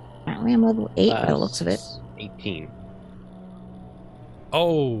 Apparently I'm level 8 by the looks of it. 18.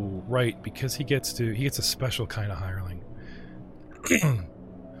 Oh, right, because he gets a special kind of hireling.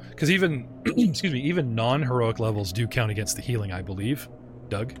 Because even even non-heroic levels do count against the healing, I believe.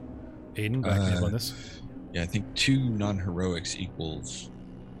 Doug, Aiden, back me up on this. Yeah, I think 2 non-heroics equals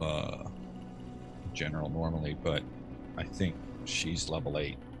general normally, but I think she's level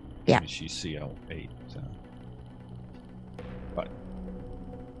 8. Yeah, she's CL 8.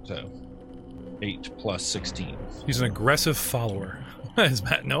 So 8 plus 16. He's an aggressive follower. Does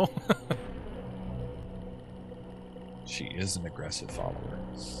Matt know? She is an aggressive follower.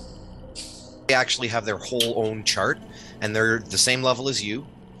 They actually have their whole own chart, and they're the same level as you,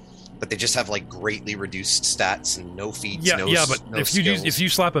 but they just have like greatly reduced stats and no feats. But if you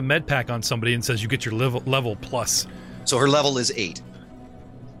slap a med pack on somebody and says you get your level plus, so her level is 8.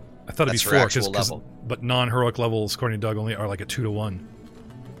 I thought it'd be 4 but non-heroic levels, according to Doug, only are like a 2 to 1.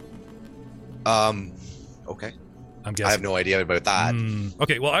 Okay. I'm guessing. I have no idea about that.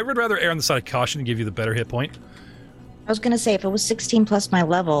 Okay, well, I would rather err on the side of caution and give you the better hit point. I was going to say, if it was 16 plus my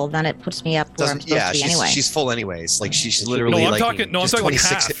level, then it puts me up where I'm supposed to be anyway. She's full anyways. Like, she's literally I'm talking like 26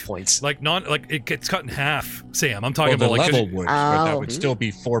 half. hit points. Like, it gets cut in half, Sam. I'm talking about the like... level would, but that would still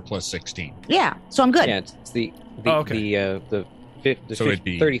be 4 plus 16. Yeah, so I'm good. Yeah, it's the so it'd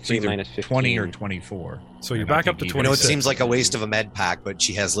be 33 minus 15. 20 or 24. So you're back up to 26. I know it seems like a waste of a med pack, but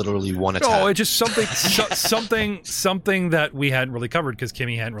she has literally 1 attack. No, it's just something that we hadn't really covered because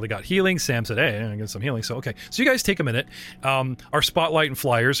Kimmy hadn't really got healing. Sam said, hey, I'm going to get some healing. So, okay. So you guys take a minute. Our spotlight and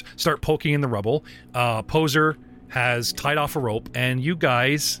flyers start poking in the rubble. Poser has tied off a rope, and you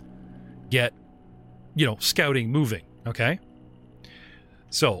guys get, scouting, moving. Okay?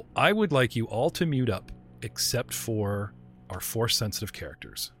 So I would like you all to mute up except for our Force-sensitive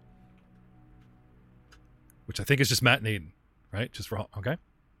characters. Which I think is just Matt and Aiden, right? Okay?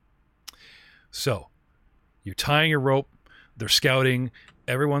 So, you're tying your rope, they're scouting,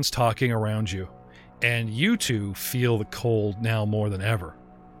 everyone's talking around you, and you two feel the cold now more than ever.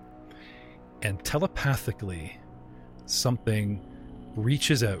 And telepathically, something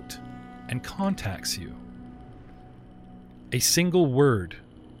reaches out and contacts you. A single word.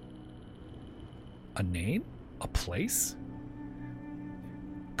 A name? A place?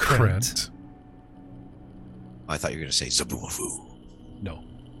 Krent. I thought you were going to say Zabuafu. No.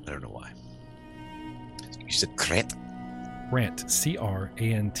 I don't know why. You said Krent? Krent.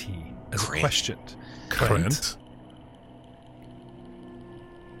 C-R-A-N-T. As a question. Krent?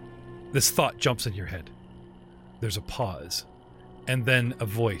 This thought jumps in your head. There's a pause. And then a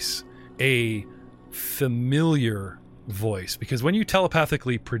voice. A familiar voice. Because when you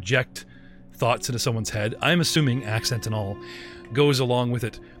telepathically project thoughts into someone's head, I'm assuming accent and all, goes along with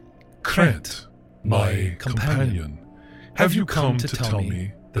it. Krent, my companion, have you come to tell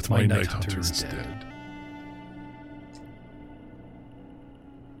me that my night hunter is dead?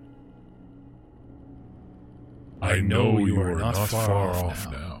 I know you are not far off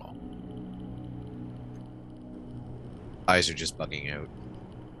now. Eyes are just bugging out.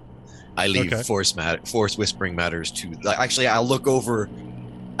 I leave force whispering matters to. Actually, I'll look over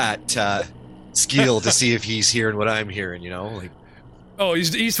at Skeel to see if he's hearing what I'm hearing. Like. Oh,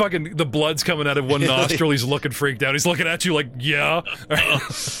 he's fucking. The blood's coming out of one nostril. He's looking freaked out. He's looking at you like, yeah. Well,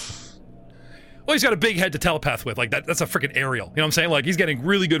 he's got a big head to telepath with. Like that's a freaking aerial. You know what I'm saying? Like he's getting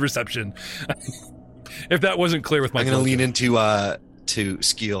really good reception. If that wasn't clear with my, I'm gonna lean into to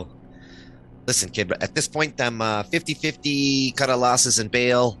Skeel. Listen, kid. At this point, I'm 50-50 cut of losses and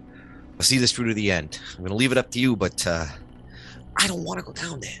bail. I'll see this through to the end. I'm gonna leave it up to you, but I don't want to go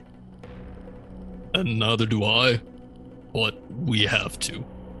down there. And neither do I. But we have to.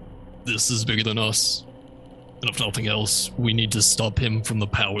 This is bigger than us. And if nothing else, we need to stop him from the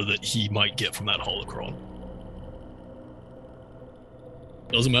power that he might get from that holocron.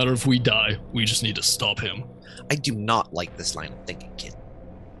 Doesn't matter if we die, we just need to stop him. I do not like this line of thinking, kid.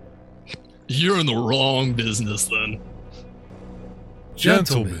 You're in the wrong business, then.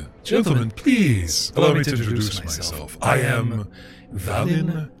 Gentlemen, please allow me to introduce myself. I am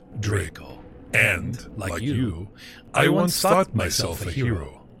Valin Draco, and, like you, I once thought myself a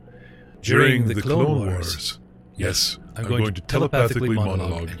hero. During the Clone Wars, yes, I'm going to telepathically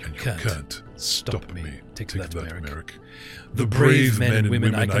monologue, and you can't stop me. Take that, Merrick. The brave men and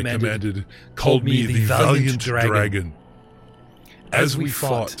women I commanded called me the Valiant Dragon. As we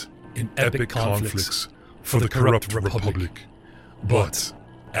fought in epic conflicts for the corrupt Republic, but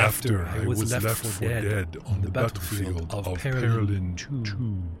after I was left for dead on the battlefield of Perlin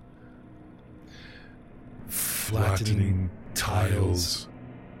 2, flattening tiles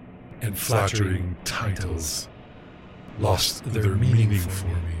and flattering titles lost their meaning for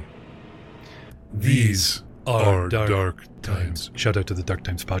me. These are dark times. Shout out to the Dark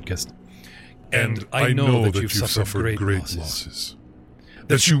Times podcast. And I know that you've suffered great losses.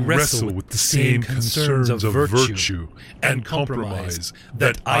 That you wrestle with the same concerns of virtue and compromise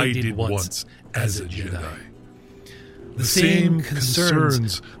that I did once as a Jedi. The same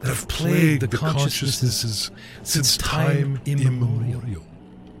concerns that have plagued the consciousnesses since time immemorial.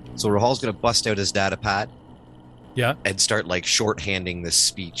 So Rahal's going to bust out his data pad. Yeah. And start shorthanding this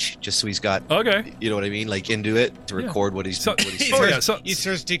speech, just so he's got. Okay. You know what I mean? Into it to record what he's. What he's saying. He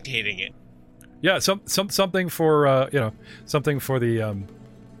starts dictating it. Yeah. Something for something for the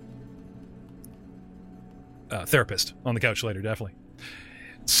therapist on the couch later. Definitely.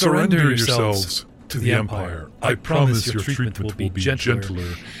 Surrender yourselves to the Empire. I promise your treatment will be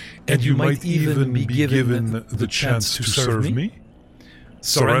gentler, and you might even be given the chance to serve me.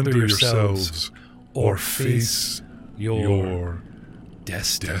 Surrender yourselves, or face your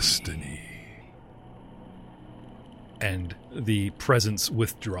destiny. And the presence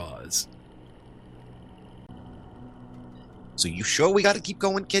withdraws. So you sure we got to keep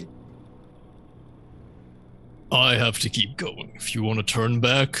going, kid? I have to keep going. If you want to turn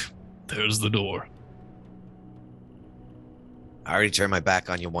back, there's the door. I already turned my back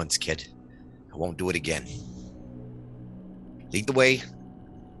on you once, kid. I won't do it again. Lead the way.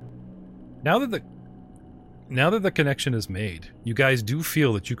 Now that the connection is made, you guys do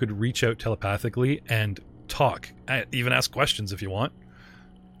feel that you could reach out telepathically and talk, even ask questions if you want.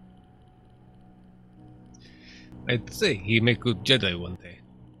 I'd say he make good Jedi one day.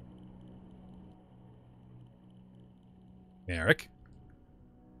 Eric?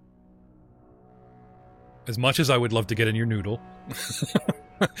 As much as I would love to get in your noodle,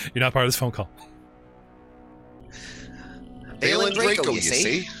 you're not part of this phone call. Valen Draco, you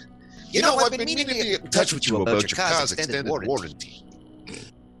see? You know, I've been meaning to get in touch with you about your car's extended warranty.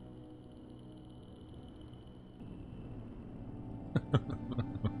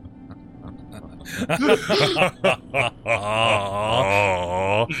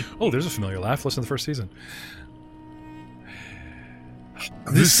 Oh, there's a familiar laugh. Listen to the first season.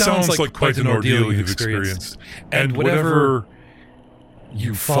 This sounds like quite an ordeal you've experienced. And whatever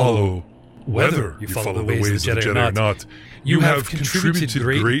you follow, whether you follow the ways of the Jedi or not, you have contributed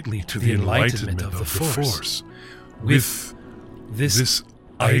greatly to the enlightenment of the Force. With this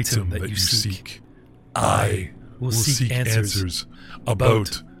item that you seek, I will seek answers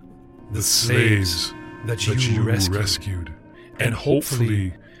about the slaves that you rescued, and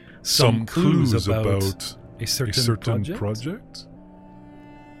hopefully some clues about a certain project?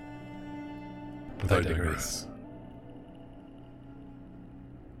 But I digress.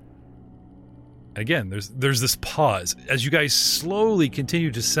 Again, there's this pause as you guys slowly continue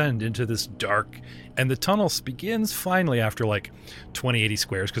to descend into this dark, and the tunnel begins finally after 20-80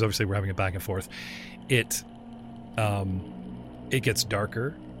 squares, because obviously we're having it back and forth. It gets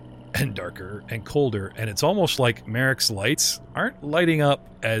darker and darker and colder, and it's almost like Merrick's lights aren't lighting up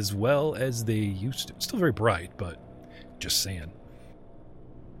as well as they used to. It's still very bright, but just saying.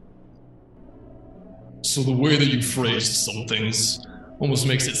 So the way that you phrased some things almost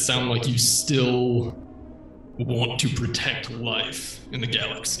makes it sound like you still want to protect life in the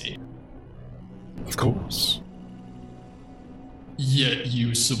galaxy. Of course. Yet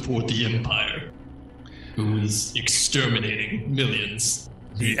you support the Empire, who is exterminating millions.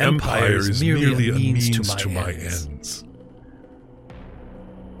 The Empire is merely a means to my ends.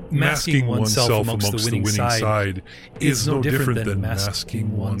 Masking oneself amongst the winning side is no different than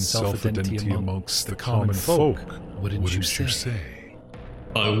masking one's self-identity amongst the common folk. Wouldn't you say?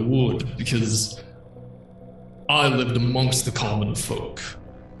 I would, because I lived amongst the common folk.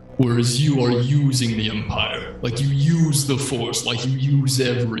 Whereas you are using the Empire, like you use the Force, like you use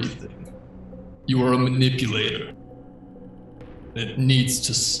everything. You are a manipulator. It needs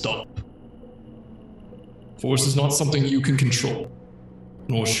to stop. Force is not something you can control,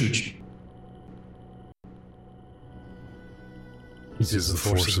 nor should you. It is the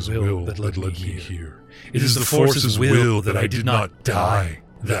Force's will that led me here. It is the Force's will that I did not die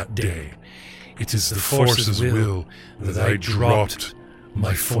that day. It is the Force's will that I dropped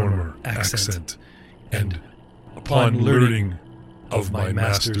my former accent, and upon learning of my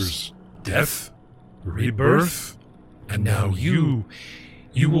master's death, rebirth, and now you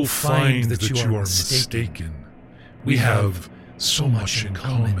will find that you are mistaken. We have so much in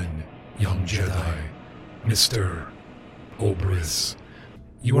common, young Jedi, Mr. Oberys.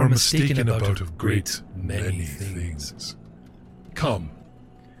 You are mistaken about a great many things. Come,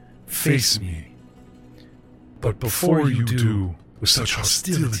 face me. But before you do, with such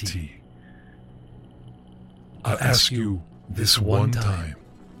hostility, I'll ask you this one time,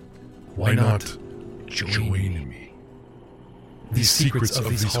 why not join me? These secrets of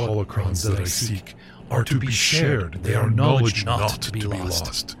these holocrons that I seek are to be shared. They are knowledge not to be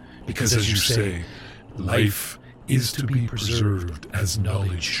lost. Because as you say, life is to be preserved as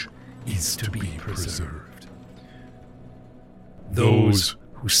knowledge is to be preserved. Those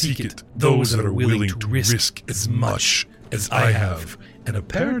who seek it, those that are willing to risk as much as I have, and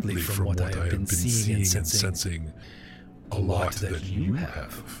apparently from what I have been seeing and sensing, a lot that you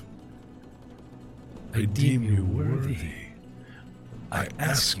have. I deem you worthy. I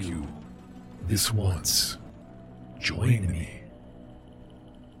ask you this once. Join me.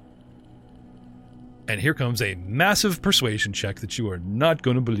 And here comes a massive persuasion check that you are not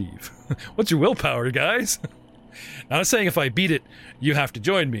going to believe. What's your willpower, guys? Now, I'm saying if I beat it, you have to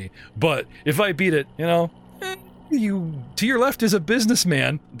join me. But if I beat it, you to your left is a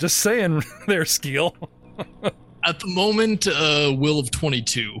businessman. Just saying there, Skeel. At the moment, will of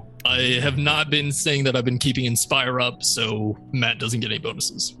 22. I have not been saying that I've been keeping Inspire up, so Matt doesn't get any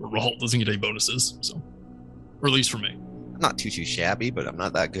bonuses. Or Rahul doesn't get any bonuses, so. Or at least for me. I'm not too shabby, but I'm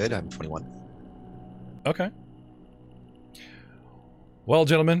not that good. I'm 21. Okay. Well,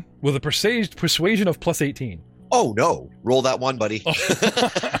 gentlemen, with a persuasion of plus 18. Oh, no. Roll that one, buddy.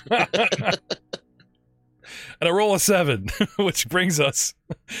 And a roll of 7, which brings us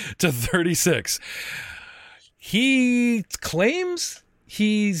to 36. He claims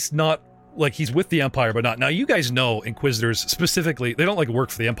he's not, like, he's with the Empire, but not. Now, you guys know Inquisitors specifically, they don't, like,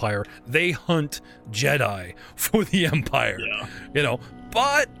 work for the Empire. They hunt Jedi for the Empire. Yeah.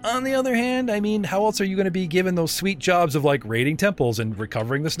 But, on the other hand, I mean, how else are you going to be given those sweet jobs of, like, raiding temples and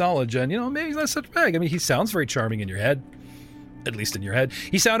recovering this knowledge? And, maybe he's not such bad. I mean, he sounds very charming in your head. At least in your head.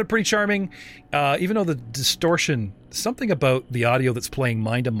 He sounded pretty charming, even though the distortion, something about the audio that's playing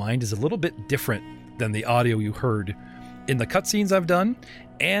mind to mind is a little bit different than the audio you heard in the cutscenes I've done,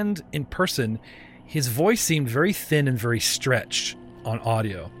 and in person. His voice seemed very thin and very stretched on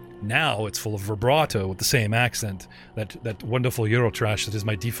audio. Now it's full of vibrato with the same accent, that wonderful Eurotrash that is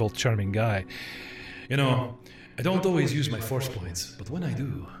my default charming guy. I don't always use my force points, but when I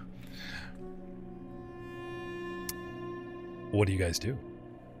do... What do you guys do?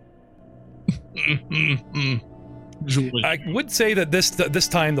 I would say that this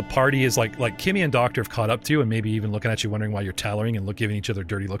time the party is like Kimmy and Doctor have caught up to you and maybe even looking at you wondering why you're towering and giving each other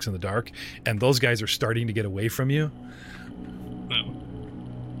dirty looks in the dark, and those guys are starting to get away from you. No.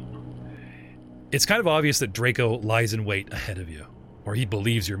 It's kind of obvious that Draco lies in wait ahead of you, or he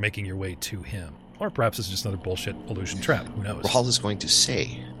believes you're making your way to him, or perhaps it's just another bullshit illusion trap. Who knows? Rahal is going to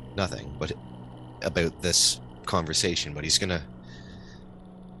say nothing about this conversation, but he's gonna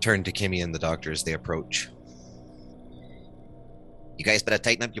turn to Kimmy and the Doctor as they approach. You guys better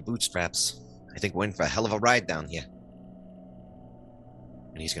tighten up your bootstraps. I think we're in for a hell of a ride down here.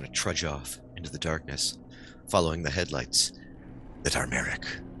 And he's gonna trudge off into the darkness, following the headlights that are Merrick.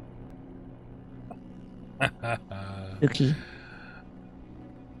 Okay.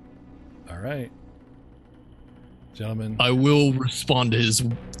 All right, gentlemen. I will respond to his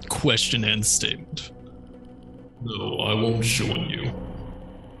question and statement. No, I won't join you.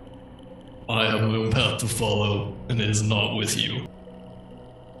 I have my own path to follow, and it is not with you.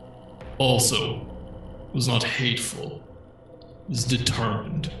 Also, it was not hateful. It was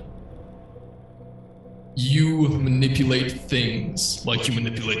determined. You manipulate things like you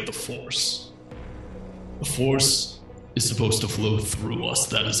manipulate the Force. The Force is supposed to flow through us.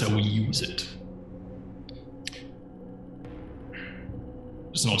 That is how we use it.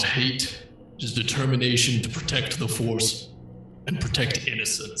 It's not hate. It is determination to protect the Force and protect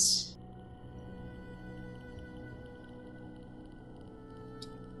innocence.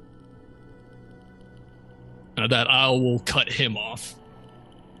 That owl will cut him off.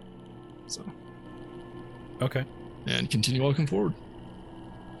 So. Okay. And continue walking forward.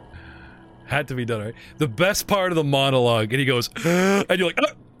 Had to be done, right? The best part of the monologue, and he goes, and you're like,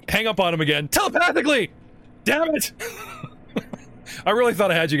 oh, hang up on him again. Telepathically! Damn it! I really thought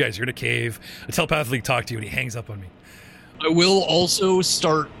I had you guys. You're in a cave. I telepathically talk to you, and he hangs up on me. I will also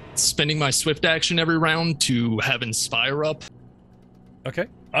start spending my swift action every round to have Inspire up. Okay.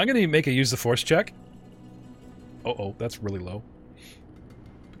 I'm going to make a use the Force check. Oh, that's really low.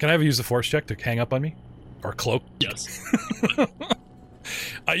 Can I have a use the Force check to hang up on me? Or cloak? Yes.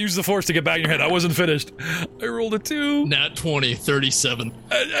 I used the Force to get back in your head. I wasn't finished. I rolled a 2. Nat 20, 37.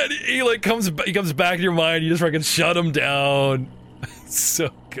 And he like comes back in your mind. You just fucking shut him down.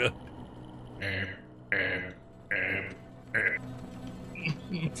 So good.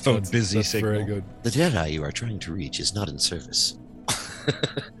 So busy that's signal. very good. The Jedi you are trying to reach is not in service.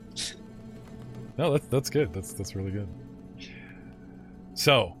 No, that's good. That's really good.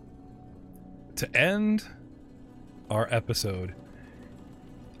 So, to end our episode,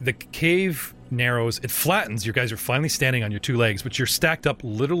 the cave narrows, it flattens. You guys are finally standing on your 2 legs, but you're stacked up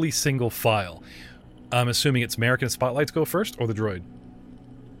literally single file. I'm assuming it's Merrick and Spotlights go first, or the droid?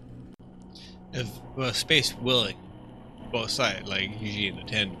 If space willing, both sides, like usually in the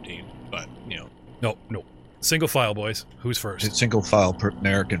tandem team, but No. Single file, boys. Who's first? It's single file, put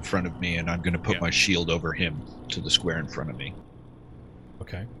Merrick in front of me, and I'm going to put my shield over him to the square in front of me.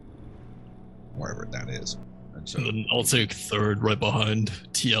 Okay. Wherever that is. And so And then I'll take third right behind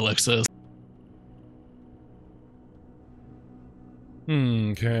TLXS.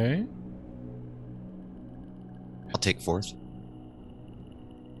 Okay. I'll take fourth.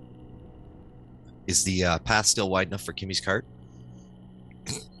 Is the path still wide enough for Kimmy's cart?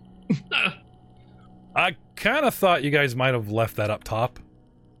 I kind of thought you guys might have left that up top.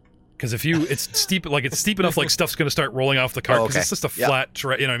 Because if it's steep, like it's steep enough, like stuff's going to start rolling off the cart. Because it's just a flat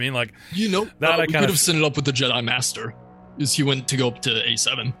terrain, you know what I mean? Like, we could have sent it up with the Jedi Master. Is he went to go up to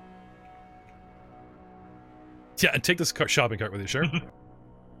A7. Yeah, and take this shopping cart with you, sure? Like,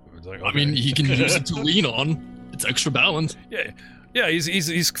 okay. I mean, he can use it to lean on. It's extra balance. Yeah,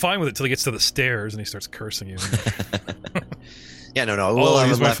 he's fine with it till he gets to the stairs and he starts cursing you. Yeah, no. We'll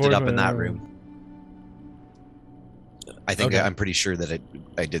have left it up in that room. I think I'm pretty sure that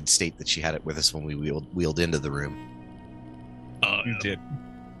I did state that she had it with us when we wheeled into the room. You did.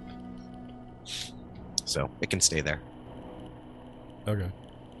 So it can stay there. Okay.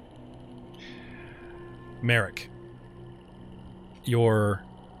 Merrick, your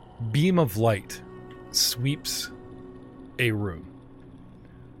beam of light sweeps a room.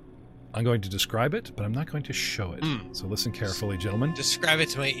 I'm going to describe it, but I'm not going to show it. So listen carefully, gentlemen. Describe it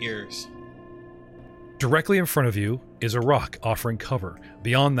to my ears. Directly in front of you is a rock offering cover.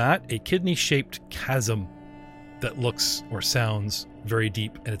 Beyond that, a kidney-shaped chasm that looks or sounds very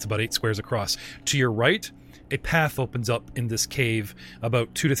deep, and it's about 8 squares across. To your right, a path opens up in this cave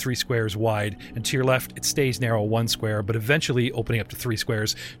about 2 to 3 squares wide, and to your left, it stays narrow 1 square, but eventually opening up to 3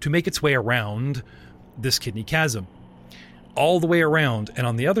 squares to make its way around this kidney chasm. All the way around, and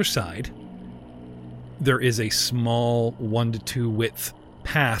on the other side, there is a small 1 to 2 width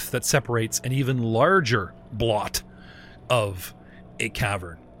path that separates an even larger blot of a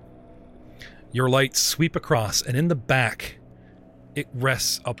cavern. Your lights sweep across, and in the back, it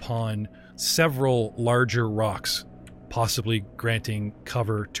rests upon several larger rocks, possibly granting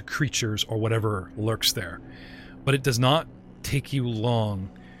cover to creatures or whatever lurks there. But it does not take you long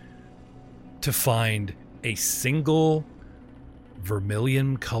to find a single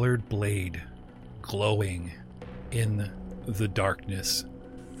vermilion-colored blade glowing in the darkness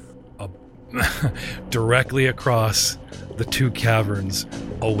directly across the 2 caverns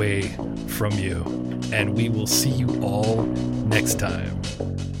away from you. And we will see you all next time.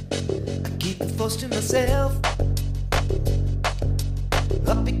 I keep the Force to myself,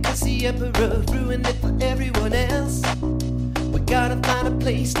 up because the Emperor ruined it for everyone else. We gotta find a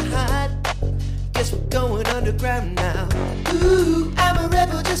place to hide. Guess we're going underground now. Ooh, I'm a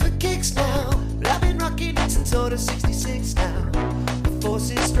rebel just for kicks now. But I've been rocking it since order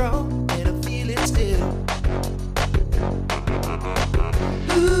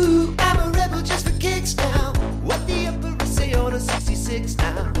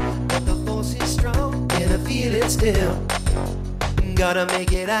but the force is strong and I feel it still. Gotta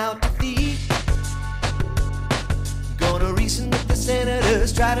make it out to thee. Gonna reason with the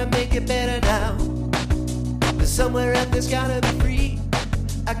senators, try to make it better now. But somewhere out there's gotta be free.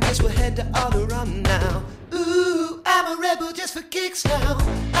 I guess we'll head to Alderaan now. Ooh, I'm a rebel just for kicks now.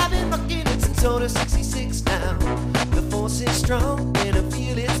 I've been rocking it since Order 66 now. The force is strong and I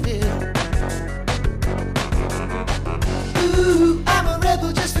feel it still. Ooh, I'm a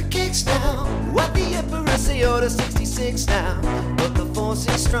rebel just for kicks now. What the Emperor say, Order 66 now. But the force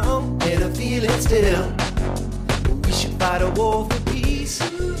is strong and I feel it still. We should fight a war for peace.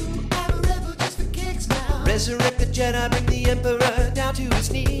 Ooh, I'm a rebel just for kicks now. Resurrect the Jedi, bring the Emperor down to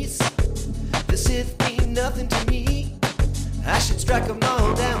his knees. The Sith mean nothing to me. I should strike them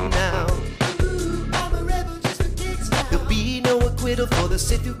all down now. Ooh, I'm a rebel just for kicks now. There'll be no acquittal for the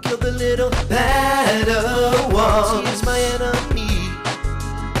Sith who killed the little Padawan. He is my enemy.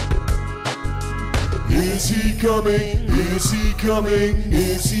 Is he coming? Is he coming?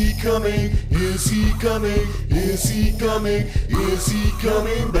 Is he coming? Is he coming? Is he coming? Is he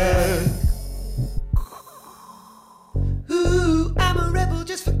coming back? Ooh, I'm a rebel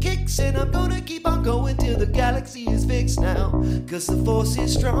just for kicks, and I'm gonna keep on going till the galaxy is fixed now. Cause the force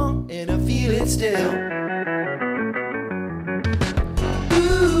is strong and I feel it still.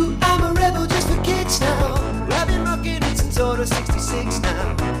 Ooh, I'm a rebel just for kicks now. I've been rocking it since Order 66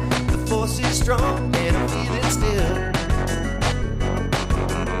 now. The force is strong and I feel it still.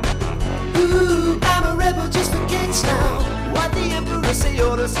 Ooh, I'm a rebel just for kicks now. What the Emperor say,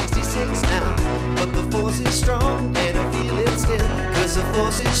 Order 66 now. But the force is strong and I feel it still. Cause the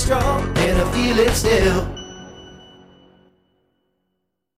force is strong and I feel it still.